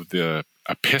understanding of the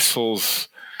epistles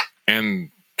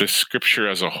and the scripture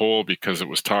as a whole, because it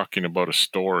was talking about a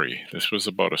story. This was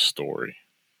about a story.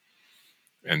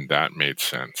 And that made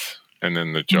sense. And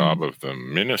then the job of the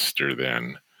minister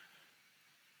then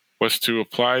was to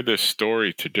apply this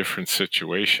story to different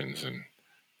situations and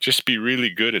just be really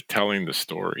good at telling the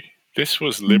story. This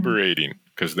was liberating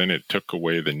because then it took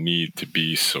away the need to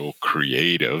be so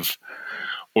creative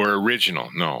or original.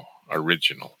 No,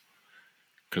 original.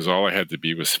 Because all I had to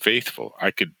be was faithful.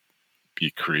 I could be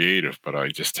creative, but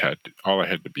all I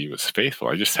had to be was faithful.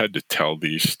 I just had to tell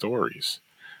these stories,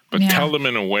 but tell them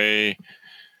in a way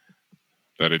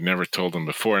that I'd never told them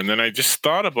before. And then I just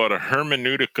thought about a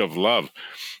hermeneutic of love.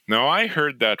 Now, I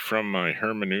heard that from my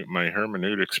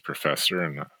hermeneutics professor,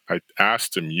 and I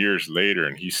asked him years later,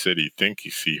 and he said he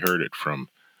heard it from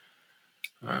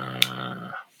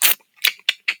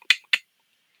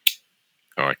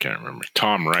I can't remember.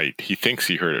 Tom Wright. He thinks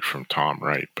he heard it from Tom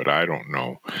Wright, but I don't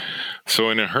know. So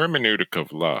in a hermeneutic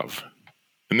of love,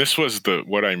 and this was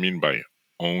what I mean by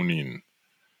owning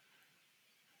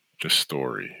the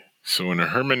story. So in a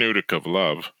hermeneutic of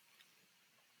love,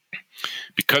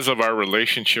 because of our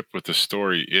relationship with the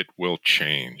story, it will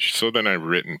change. So then I've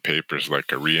written papers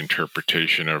like a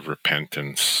reinterpretation of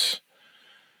repentance.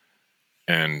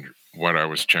 And what I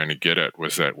was trying to get at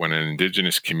was that when an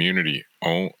Indigenous community,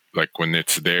 like when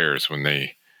it's theirs, when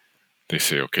they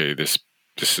say, okay, this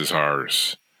is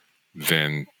ours,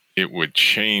 then it would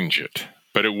change it.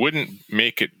 But it wouldn't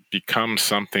make it become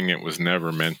something it was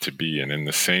never meant to be. And in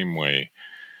the same way,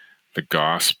 the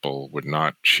gospel would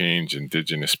not change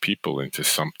Indigenous people into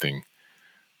something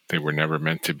they were never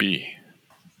meant to be.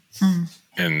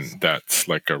 and that's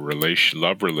like a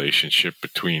love relationship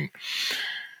between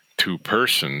two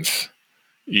persons.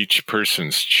 Each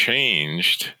person's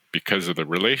changed because of the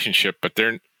relationship, but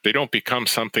they don't become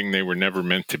something they were never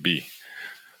meant to be.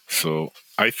 So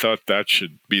I thought that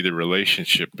should be the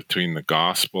relationship between the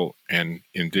gospel and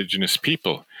Indigenous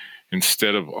people,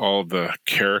 instead of all the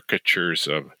caricatures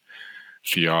of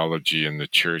theology in the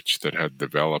church that had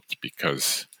developed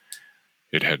because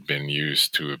it had been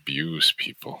used to abuse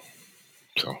people.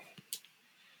 So,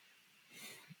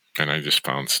 and I just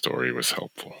found story was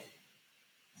helpful.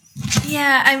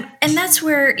 Yeah, and that's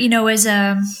where, as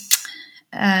a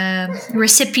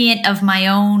recipient of my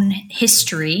own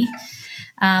history,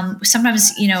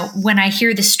 sometimes, when I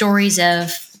hear the stories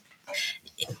of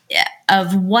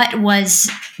what was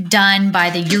done by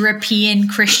the European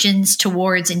Christians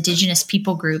towards Indigenous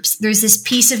people groups, there's this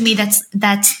piece of me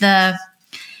that's the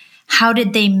how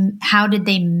did they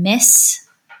miss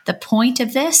the point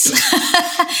of this?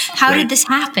 How did this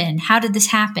happen? How did this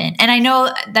happen? And I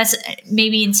know that's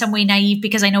maybe in some way naive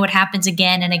because I know it happens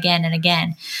again and again and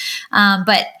again.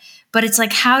 But it's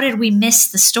like, how did we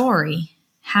miss the story?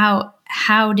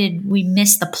 How did we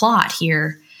miss the plot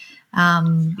here?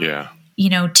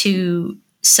 To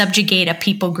subjugate a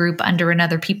people group under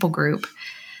another people group.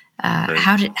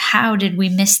 How did we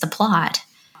miss the plot?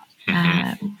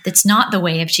 That's not the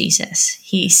way of Jesus.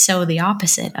 He's so the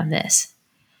opposite of this.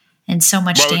 And so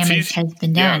much damage has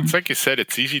been done. Yeah, it's like you said,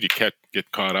 it's easy to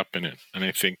get caught up in it. And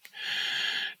I think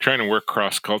trying to work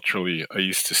cross-culturally, I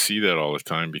used to see that all the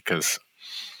time, because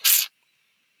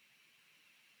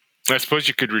I suppose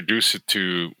you could reduce it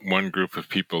to one group of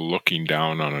people looking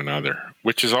down on another,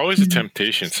 which is always a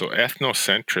temptation. So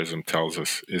ethnocentrism tells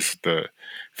us is the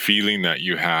feeling that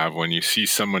you have when you see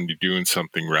someone doing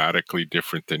something radically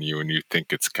different than you and you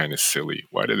think it's kind of silly.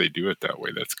 Why do they do it that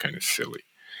way? That's kind of silly.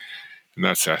 And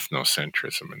that's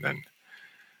ethnocentrism. And then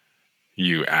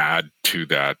you add to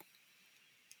that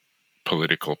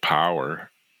political power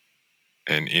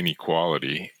and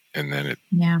inequality, and then it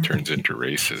turns into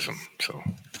racism. So,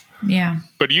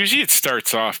 but usually it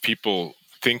starts off, people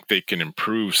think they can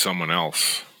improve someone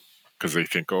else because they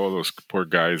think, oh, those poor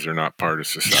guys are not part of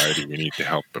society. We need to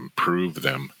help improve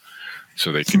them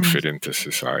so they can fit into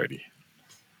society.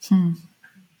 And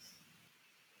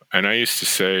I used to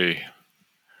say,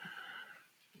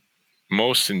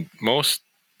 most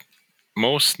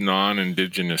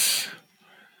non-Indigenous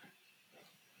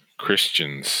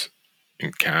Christians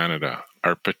in Canada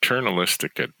are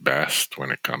paternalistic at best when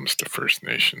it comes to First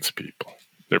Nations people.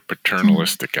 They're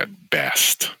paternalistic at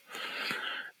best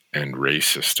and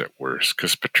racist at worst,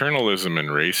 because paternalism and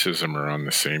racism are on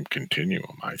the same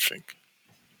continuum, I think.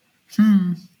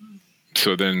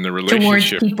 So then the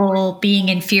relationship towards people being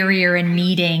inferior and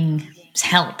needing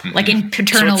help, like in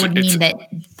paternal would mean that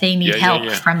they need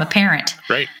help from a parent,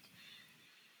 right?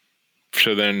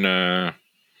 So then,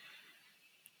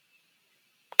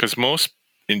 because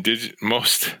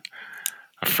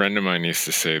a friend of mine used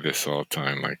to say this all the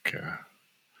time, like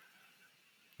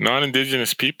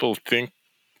non-Indigenous people think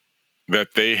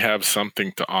that they have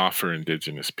something to offer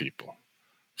Indigenous people.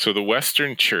 So the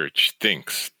Western Church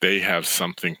thinks they have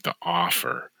something to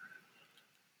offer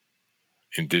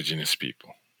Indigenous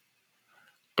people.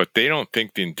 But they don't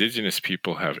think the Indigenous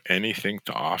people have anything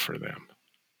to offer them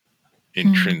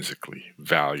intrinsically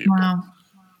valuable. Wow.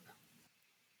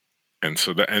 And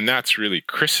so that's really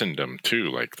Christendom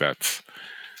too. Like, that's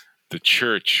the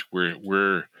church.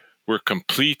 We're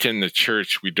complete in the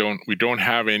church. We don't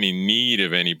have any need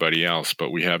of anybody else,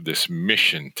 but we have this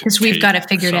mission to, because we've got to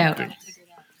figure it out.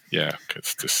 Yeah,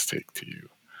 because to take to you.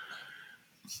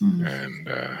 And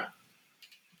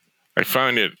I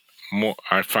found it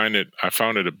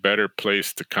a better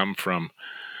place to come from.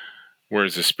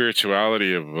 Whereas the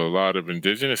spirituality of a lot of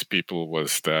Indigenous people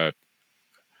was that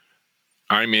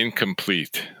I'm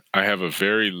incomplete. I have a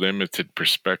very limited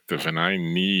perspective, and I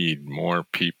need more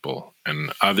people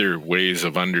and other ways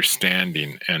of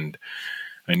understanding. And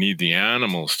I need the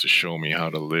animals to show me how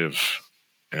to live,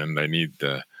 and I need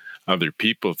the other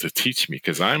people to teach me,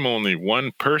 because I'm only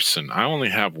one person. I only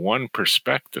have one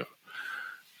perspective.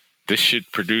 This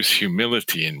should produce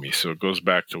humility in me. So it goes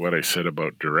back to what I said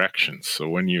about directions. So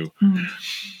when you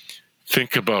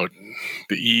think about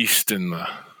the East and the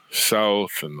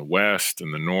South and the West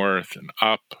and the North and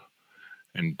up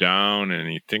and down,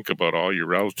 and you think about all your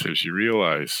relatives, you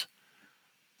realize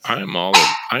I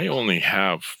only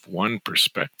have one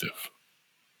perspective.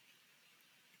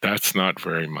 That's not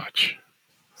very much.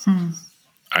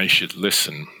 I should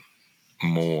listen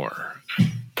more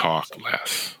and talk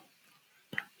less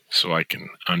so I can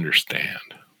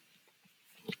understand.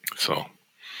 So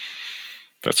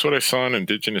That's what I saw in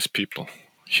Indigenous people.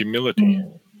 Humility.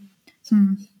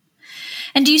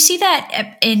 And do you see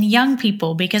that in young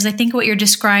people? Because I think what you're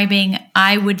describing,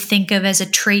 I would think of as a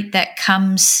trait that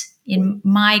comes in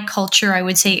my culture. I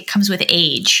would say it comes with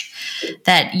age.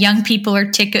 That young people are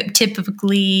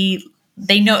typically,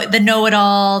 they know the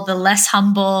know-it-all, the less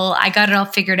humble. I got it all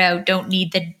figured out. Don't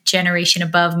need the generation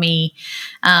above me.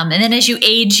 And then as you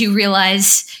age, you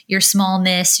realize your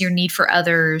smallness, your need for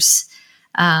others,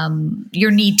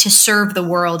 your need to serve the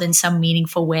world in some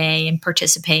meaningful way and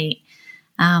participate.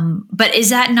 But is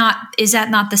that not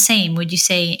the same? Would you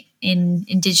say in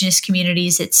Indigenous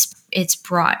communities, it's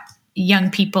brought,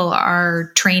 young people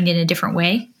are trained in a different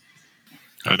way?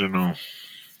 I don't know.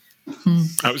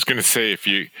 I was going to say, if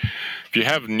you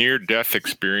have near-death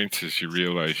experiences, you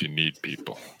realize you need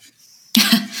people.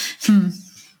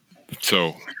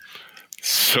 So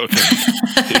then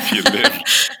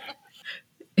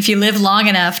if you live long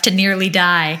enough to nearly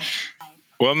die.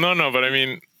 Well, no, but I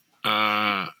mean,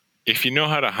 if you know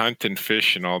how to hunt and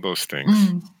fish and all those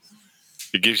things,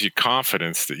 it gives you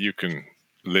confidence that you can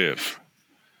live.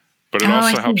 But it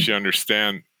also helps you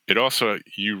understand.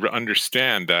 You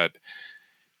understand that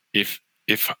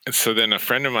so then a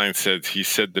friend of mine said,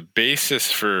 the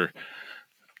basis for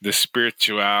the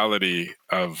spirituality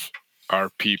of our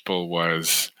people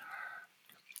was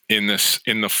in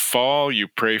the fall, you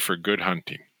pray for good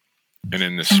hunting. And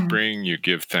in the spring, you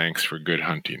give thanks for good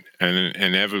hunting. And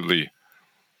inevitably,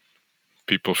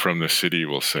 people from the city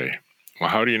will say, well,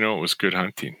 how do you know it was good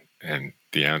hunting? And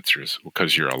the answer is,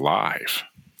 because you're alive.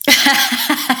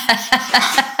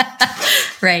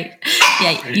 Right.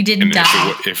 Yeah, you didn't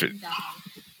die.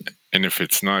 If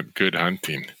it's not good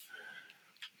hunting,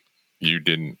 you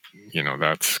didn't,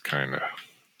 that's kind of...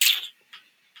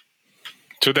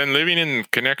 So then living in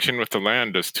connection with the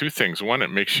land does two things. One,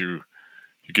 it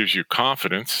gives you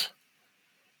confidence,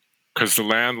 because the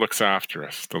land looks after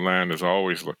us. The land has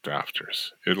always looked after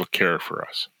us. It'll care for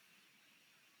us.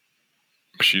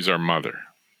 She's our mother.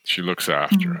 She looks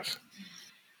after us.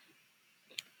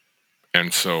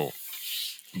 And so,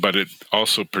 but it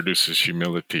also produces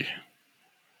humility,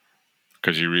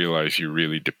 because you realize you're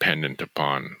really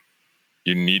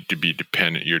you need to be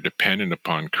dependent. You're dependent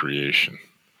upon creation.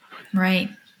 Right.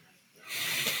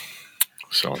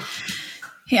 So...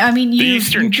 Yeah, I mean, the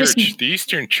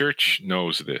Eastern Church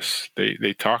knows this.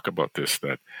 They talk about this,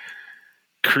 that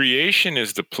creation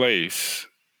is the place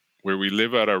where we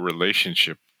live out our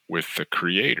relationship with the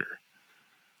Creator.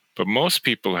 But most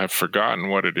people have forgotten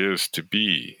what it is to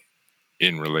be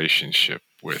in relationship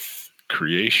with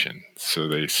creation. So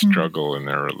they struggle in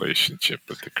their relationship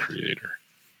with the Creator.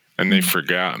 And they've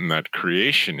forgotten that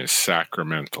creation is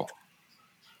sacramental.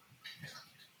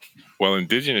 Well,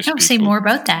 Indigenous people... say more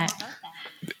about that.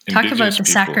 Talk about the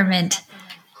sacrament.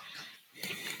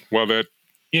 Well,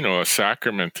 a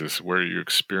sacrament is where you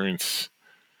experience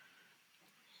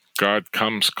God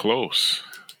comes close.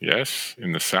 Yes,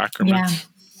 in the sacraments.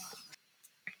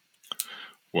 Yeah.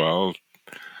 Well,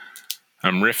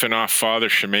 I'm riffing off Father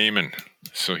Shemaman.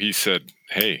 So he said,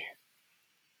 hey,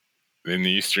 in the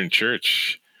Eastern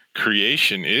Church,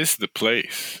 creation is the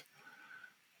place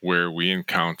where we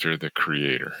encounter the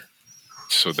Creator.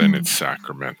 So then it's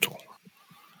sacramental.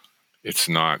 It's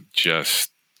not just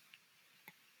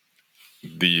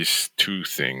these two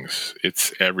things.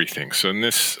 It's everything. So in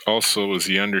this also is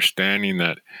the understanding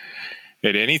that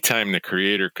at any time the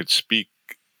Creator could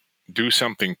do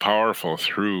something powerful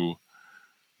through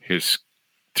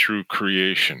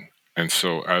creation. And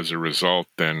so as a result,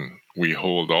 then we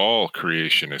hold all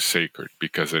creation as sacred,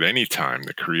 because at any time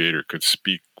the Creator could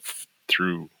speak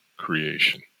through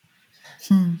creation.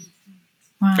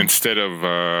 Wow. Instead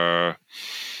of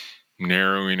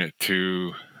narrowing it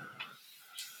to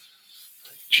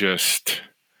just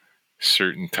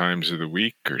certain times of the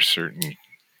week or certain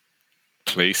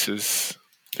places.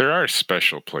 There are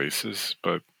special places,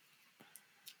 but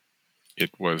it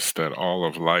was that all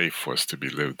of life was to be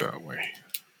lived that way.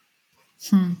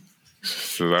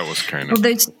 So that was kind of...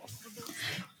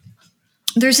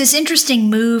 There's this interesting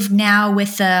move now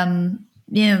with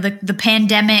the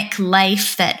pandemic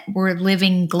life that we're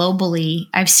living globally.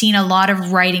 I've seen a lot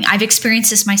of writing. I've experienced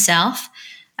this myself,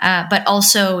 but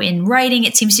also in writing,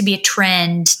 it seems to be a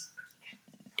trend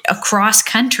across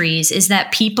countries, is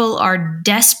that people are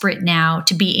desperate now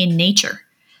to be in nature.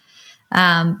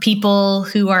 People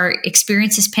who are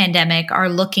experiencing this pandemic are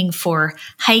looking for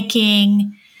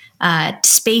hiking,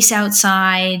 space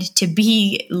outside, to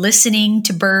be listening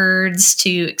to birds, to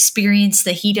experience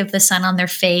the heat of the sun on their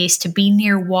face, to be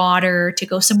near water, to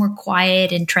go somewhere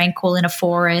quiet and tranquil in a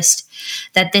forest,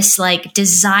 that this like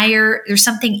desire, there's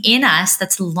something in us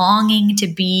that's longing to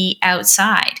be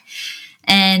outside.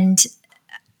 And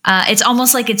it's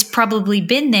almost like it's probably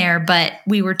been there, but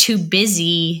we were too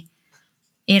busy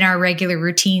in our regular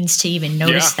routines to even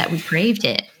notice that we craved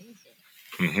it.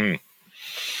 Mm-hmm.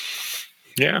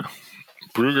 Yeah.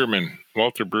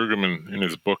 Walter Brueggemann, in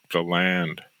his book, The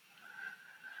Land,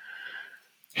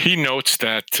 he notes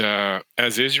that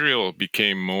as Israel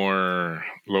became more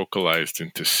localized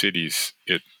into cities,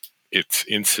 its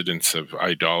incidence of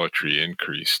idolatry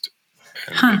increased.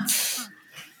 And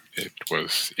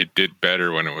it did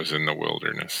better when it was in the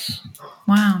wilderness.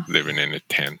 Wow. Living in a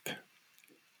tent.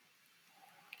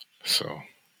 So,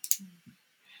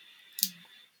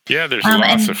 yeah, there's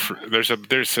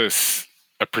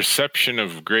a perception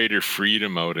of greater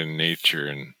freedom out in nature,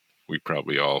 and we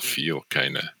probably all feel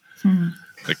kind of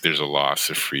like there's a loss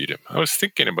of freedom. I was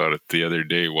thinking about it the other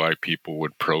day, why people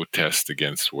would protest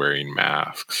against wearing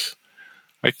masks.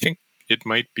 I think it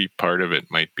might be part of it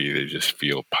might be they just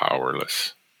feel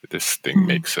powerless. This thing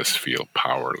makes us feel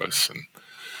powerless,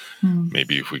 and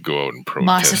maybe if we go out and protest,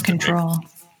 loss of control.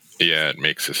 It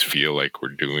makes us feel like we're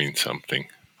doing something.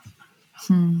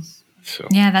 So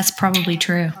yeah, that's probably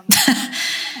true.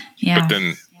 But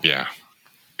then,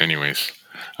 anyways,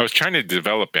 I was trying to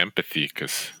develop empathy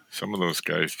because some of those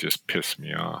guys just piss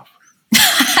me off.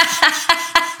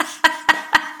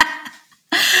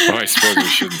 I suppose we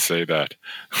shouldn't say that.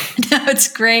 No, it's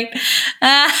great.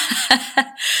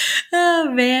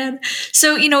 Oh, man.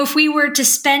 So, if we were to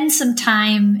spend some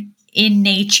time in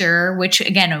nature, which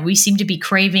again, we seem to be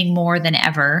craving more than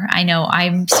ever. I know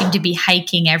I seem to be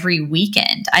hiking every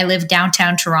weekend. I live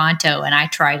downtown Toronto and I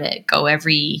try to go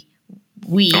every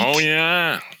week. Oh,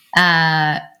 yeah.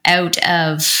 Out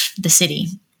of the city.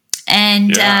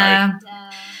 And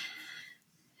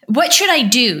what should I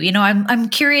do? I'm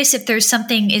curious if there's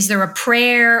something, is there a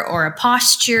prayer or a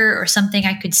posture or something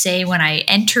I could say when I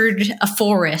entered a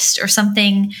forest, or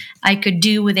something I could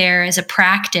do there as a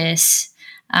practice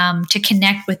to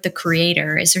connect with the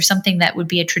Creator? Is there something that would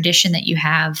be a tradition that you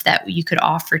have that you could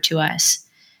offer to us?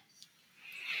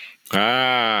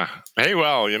 Hey,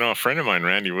 well, a friend of mine,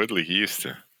 Randy Woodley, he used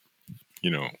to,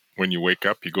 when you wake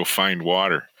up, you go find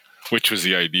water, which was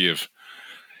the idea of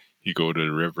you go to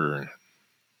the river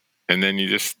and then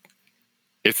it's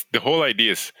the whole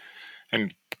idea is,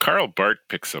 and Karl Barth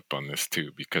picks up on this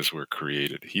too, because we're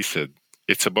created. He said,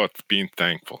 it's about being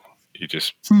thankful. You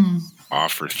just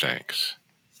offer thanks.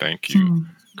 Thank you,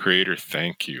 Creator.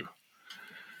 Thank you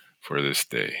for this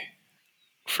day,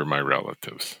 for my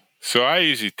relatives. So I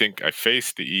usually think I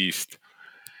face the east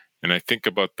and I think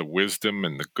about the wisdom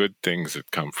and the good things that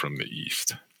come from the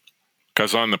east.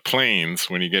 Because on the plains,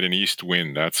 when you get an east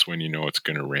wind, that's when you know it's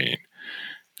going to rain.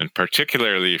 And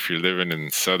particularly if you're living in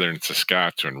southern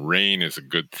Saskatchewan, rain is a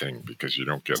good thing because you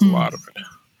don't get a lot of it.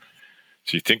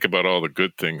 So you think about all the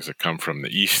good things that come from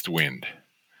the east wind.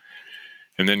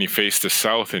 And then you face the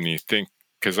south and you think,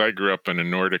 because I grew up in a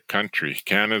Nordic country,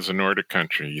 Canada's a Nordic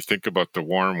country, you think about the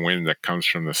warm wind that comes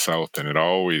from the south, and it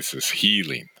always is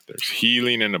healing. There's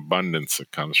healing and abundance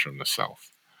that comes from the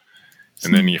south.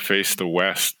 And then you face the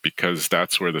west because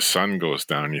that's where the sun goes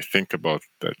down. You think about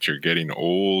that you're getting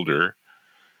older.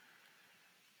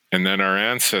 And then our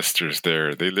ancestors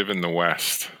there, they live in the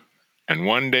west. And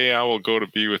one day I will go to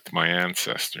be with my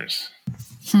ancestors.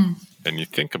 And you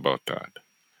think about that.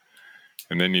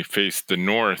 And then you face the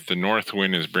north. The north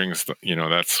wind brings,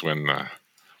 that's when,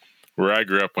 where I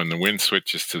grew up, when the wind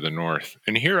switches to the north.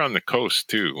 And here on the coast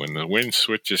too, when the wind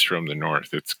switches from the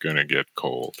north, it's going to get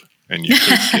cold. And you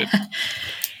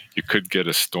could get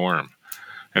a storm.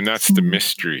 And that's the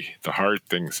mystery, the hard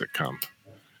things that come.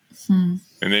 And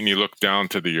then you look down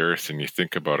to the earth and you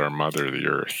think about our mother, the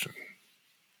earth, and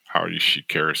how she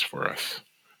cares for us,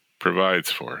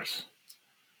 provides for us.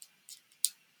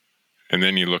 And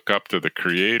then you look up to the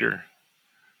Creator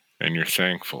and you're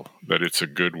thankful that it's a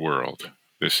good world.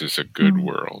 This is a good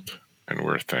world, and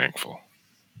we're thankful.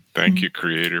 Thank you,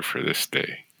 Creator, for this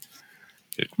day.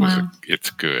 It's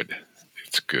good.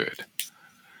 It's good.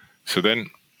 So then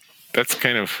that's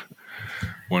kind of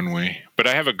one way. But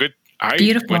I have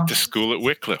I went to school at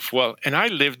Wycliffe. Well, and I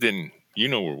lived in,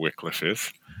 where Wycliffe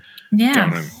is.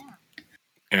 Yeah.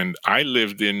 And I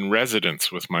lived in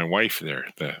residence with my wife there,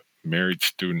 the married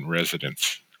student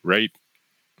residence, right?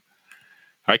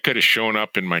 I could have shown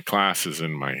up in my classes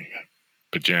in my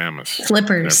pajamas.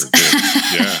 Slippers. Never did.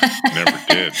 Yeah, never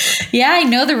did. Yeah, I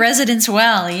know the residence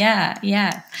well.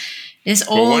 Yeah. This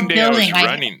old one day building. I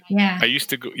was running. Yeah. I used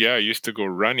to go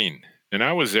running, and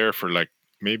I was there for like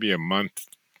maybe a month,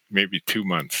 maybe 2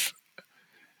 months.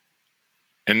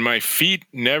 And my feet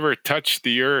never touched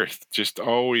the earth, just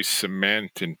always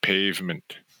cement and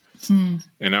pavement.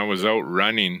 And I was out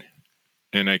running,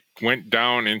 and I went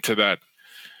down into that.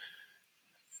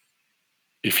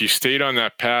 If you stayed on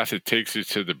that path, it takes you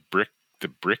to the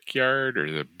brickyard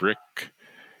or the brick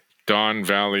Don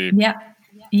Valley. Yeah.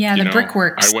 Yeah. The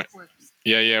brickworks. Well,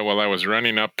 I was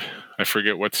running up, I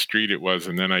forget what street it was.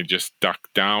 And then I just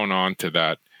ducked down onto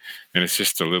that, and it's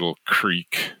just a little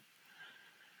creek.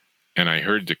 And I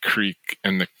heard the creek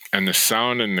and the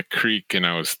sound in the creek, and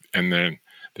then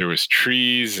there was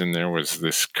trees, and there was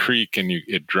this creek, and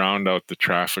it drowned out the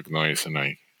traffic noise. And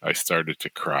I started to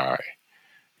cry,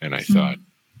 and I thought,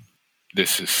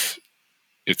 it's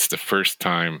the first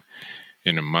time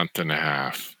in a month and a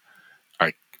half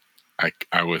I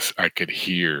could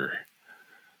hear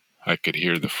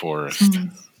the forest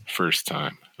first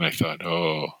time. And I thought,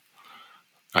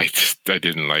 I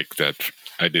didn't like that.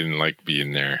 I didn't like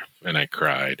being there, and I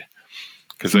cried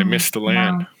because I missed the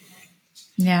land. Wow.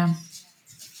 Yeah.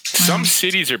 Some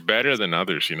cities are better than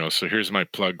others, so here's my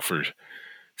plug for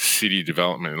city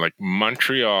development, like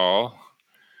Montreal,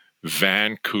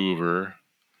 Vancouver,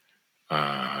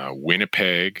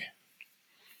 Winnipeg,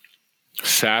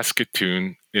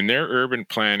 Saskatoon. In their urban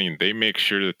planning, they make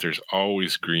sure that there's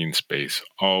always green space.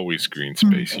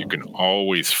 You can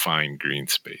always find green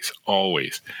space,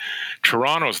 always.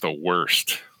 Toronto's the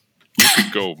worst. You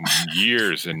could go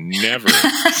years and never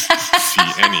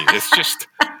see any.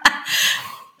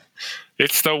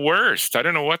 It's the worst. I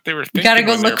don't know what they were thinking. You got to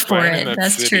go look for it.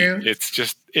 That's true.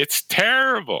 It's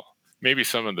terrible. Maybe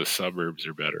some of the suburbs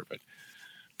are better, but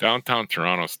downtown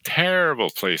Toronto's a terrible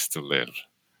place to live.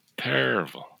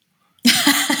 Terrible.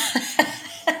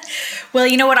 Well,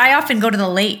 you know what? I often go to the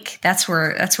lake. That's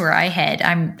where I head.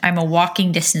 I'm a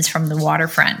walking distance from the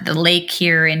waterfront. The lake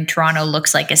here in Toronto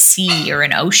looks like a sea or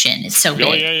an ocean. It's so big.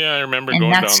 Oh yeah. I remember going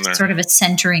down there. And that's sort of a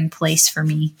centering place for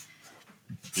me.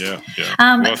 Yeah.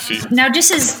 Now,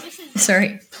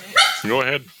 sorry. Go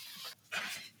ahead.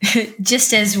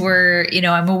 Just as we're,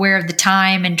 I'm aware of the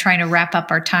time and trying to wrap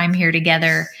up our time here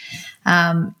together.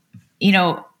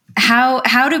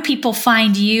 How do people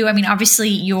find you? I mean, obviously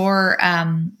you're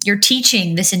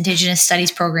teaching this Indigenous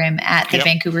Studies program at the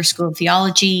Vancouver School of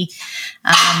Theology.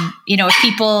 If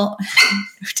people,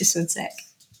 just one sec.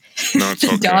 No, it's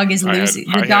okay. The dog is losing.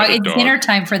 It's dinner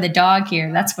time for the dog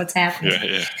here. That's what's happening.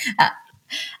 Yeah.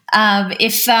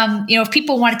 If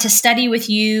people wanted to study with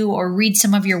you or read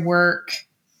some of your work,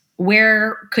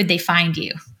 where could they find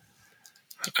you?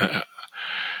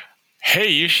 Hey,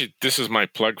 you should. This is my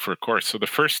plug for a course. So the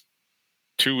first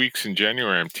 2 weeks in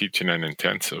January, I'm teaching an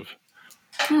intensive,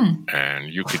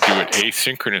 and you could do it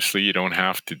asynchronously. You don't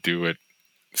have to do it,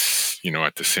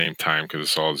 at the same time, because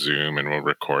it's all Zoom, and we'll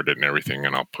record it and everything,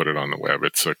 and I'll put it on the web.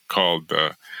 It's called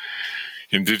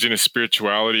Indigenous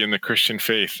Spirituality and the Christian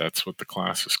Faith. That's what the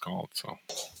class is called. So,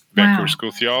 Vancouver School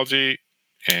of Theology,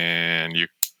 and you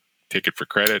take it for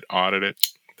credit, audit it.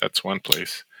 That's one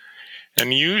place,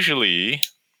 and usually.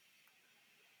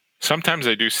 Sometimes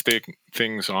I do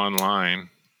things online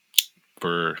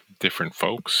for different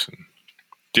folks. And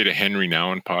did a Henry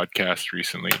Nouwen podcast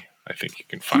recently. I think you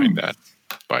can find that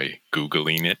by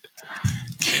Googling it.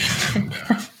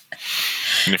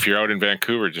 And if you're out in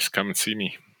Vancouver, just come and see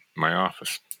me in my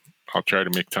office. I'll try to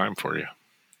make time for you.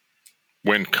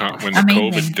 When the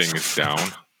COVID thing is down.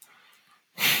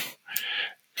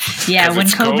 Yeah, when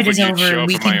COVID is over,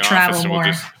 we can travel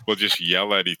more. We'll just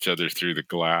yell at each other through the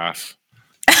glass.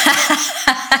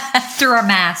 Through our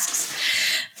masks.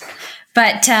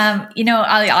 But, I'm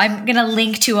going to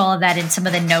link to all of that in some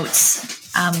of the notes,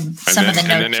 for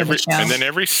the show. And then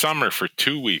every summer for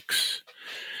 2 weeks,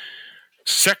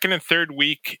 second and third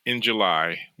week in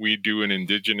July, we do an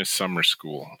Indigenous summer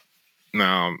school.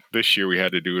 Now, this year we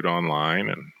had to do it online,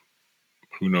 and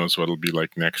who knows what it'll be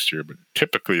like next year, but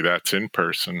typically that's in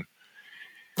person.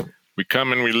 We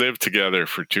come and we live together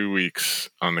for 2 weeks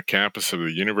on the campus of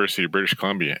the University of British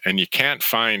Columbia, and you can't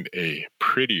find a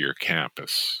prettier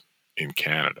campus in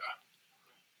Canada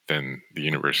than the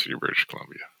University of British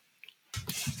Columbia.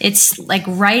 It's like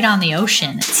right on the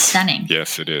ocean. It's stunning.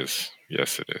 Yes, it is.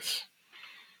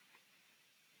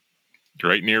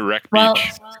 Right near Wreck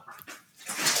Beach.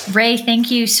 Ray,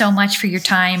 thank you so much for your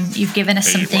time. You've given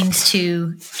us some things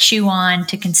to chew on,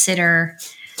 to consider,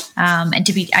 and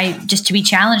to be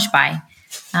challenged by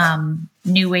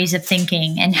new ways of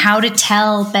thinking and how to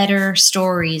tell better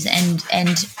stories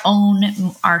and own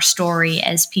our story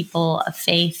as people of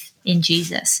faith in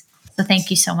Jesus. So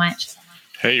thank you so much.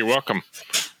 Hey, you're welcome.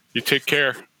 You take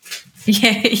care.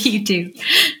 Yeah, you do.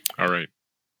 All right.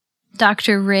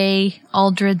 Dr. Ray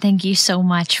Aldred, thank you so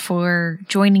much for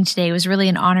joining today. It was really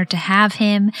an honor to have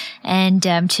him and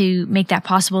to make that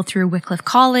possible through Wycliffe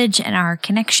College and our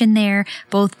connection there,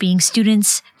 both being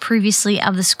students previously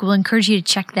of the school. I encourage you to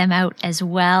check them out as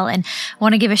well. And I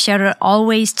want to give a shout out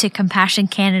always to Compassion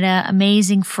Canada,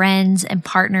 amazing friends and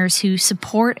partners who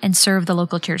support and serve the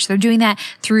local church. They're doing that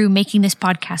through making this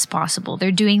podcast possible.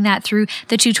 They're doing that through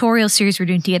the tutorial series we're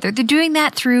doing together. They're doing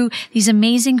that through these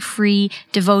amazing free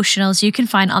devotionals you can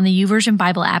find on the YouVersion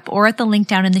Bible app or at the link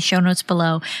down in the show notes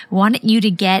below. We want you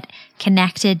to get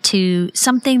connected to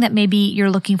something that maybe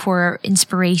you're looking for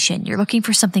inspiration. You're looking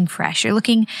for something fresh. You're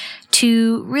looking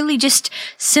to really just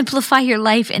simplify your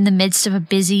life in the midst of a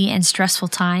busy and stressful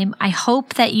time. I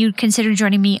hope that you'd consider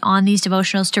joining me on these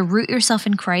devotionals to root yourself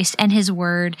in Christ and His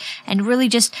Word and really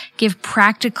just give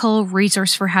practical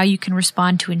resource for how you can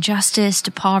respond to injustice,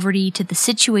 to poverty, to the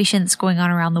situation that's going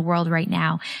on around the world right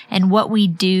now, and what we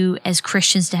do as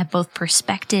Christians to have both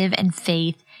perspective and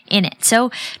faith in it. So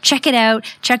check it out.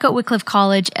 Check out Wycliffe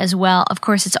College as well. Of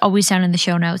course, it's always down in the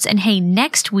show notes. And hey,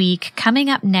 next week, coming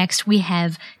up next, we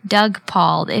have Doug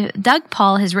Paul. Doug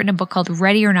Paul has written a book called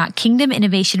Ready or Not, Kingdom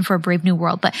Innovation for a Brave New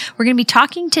World. But we're going to be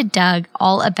talking to Doug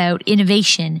all about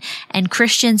innovation and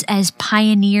Christians as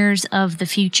pioneers of the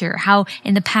future, how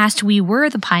in the past we were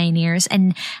the pioneers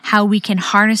and how we can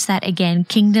harness that again,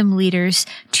 kingdom leaders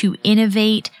to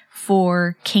innovate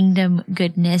for kingdom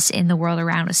goodness in the world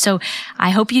around us. So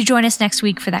I hope you join us next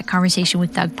week for that conversation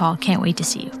with Doug Paul. Can't wait to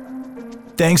see you.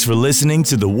 Thanks for listening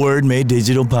to the Word Made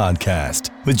Digital podcast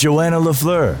with Joanna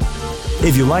LaFleur.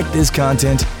 If you like this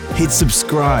content, hit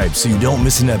subscribe so you don't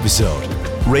miss an episode.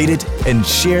 Rate it and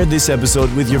share this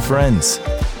episode with your friends.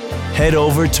 Head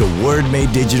over to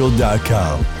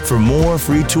wordmadedigital.com for more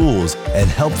free tools and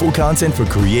helpful content for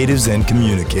creatives and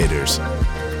communicators.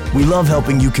 We love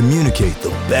helping you communicate the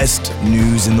best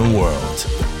news in the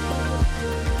world.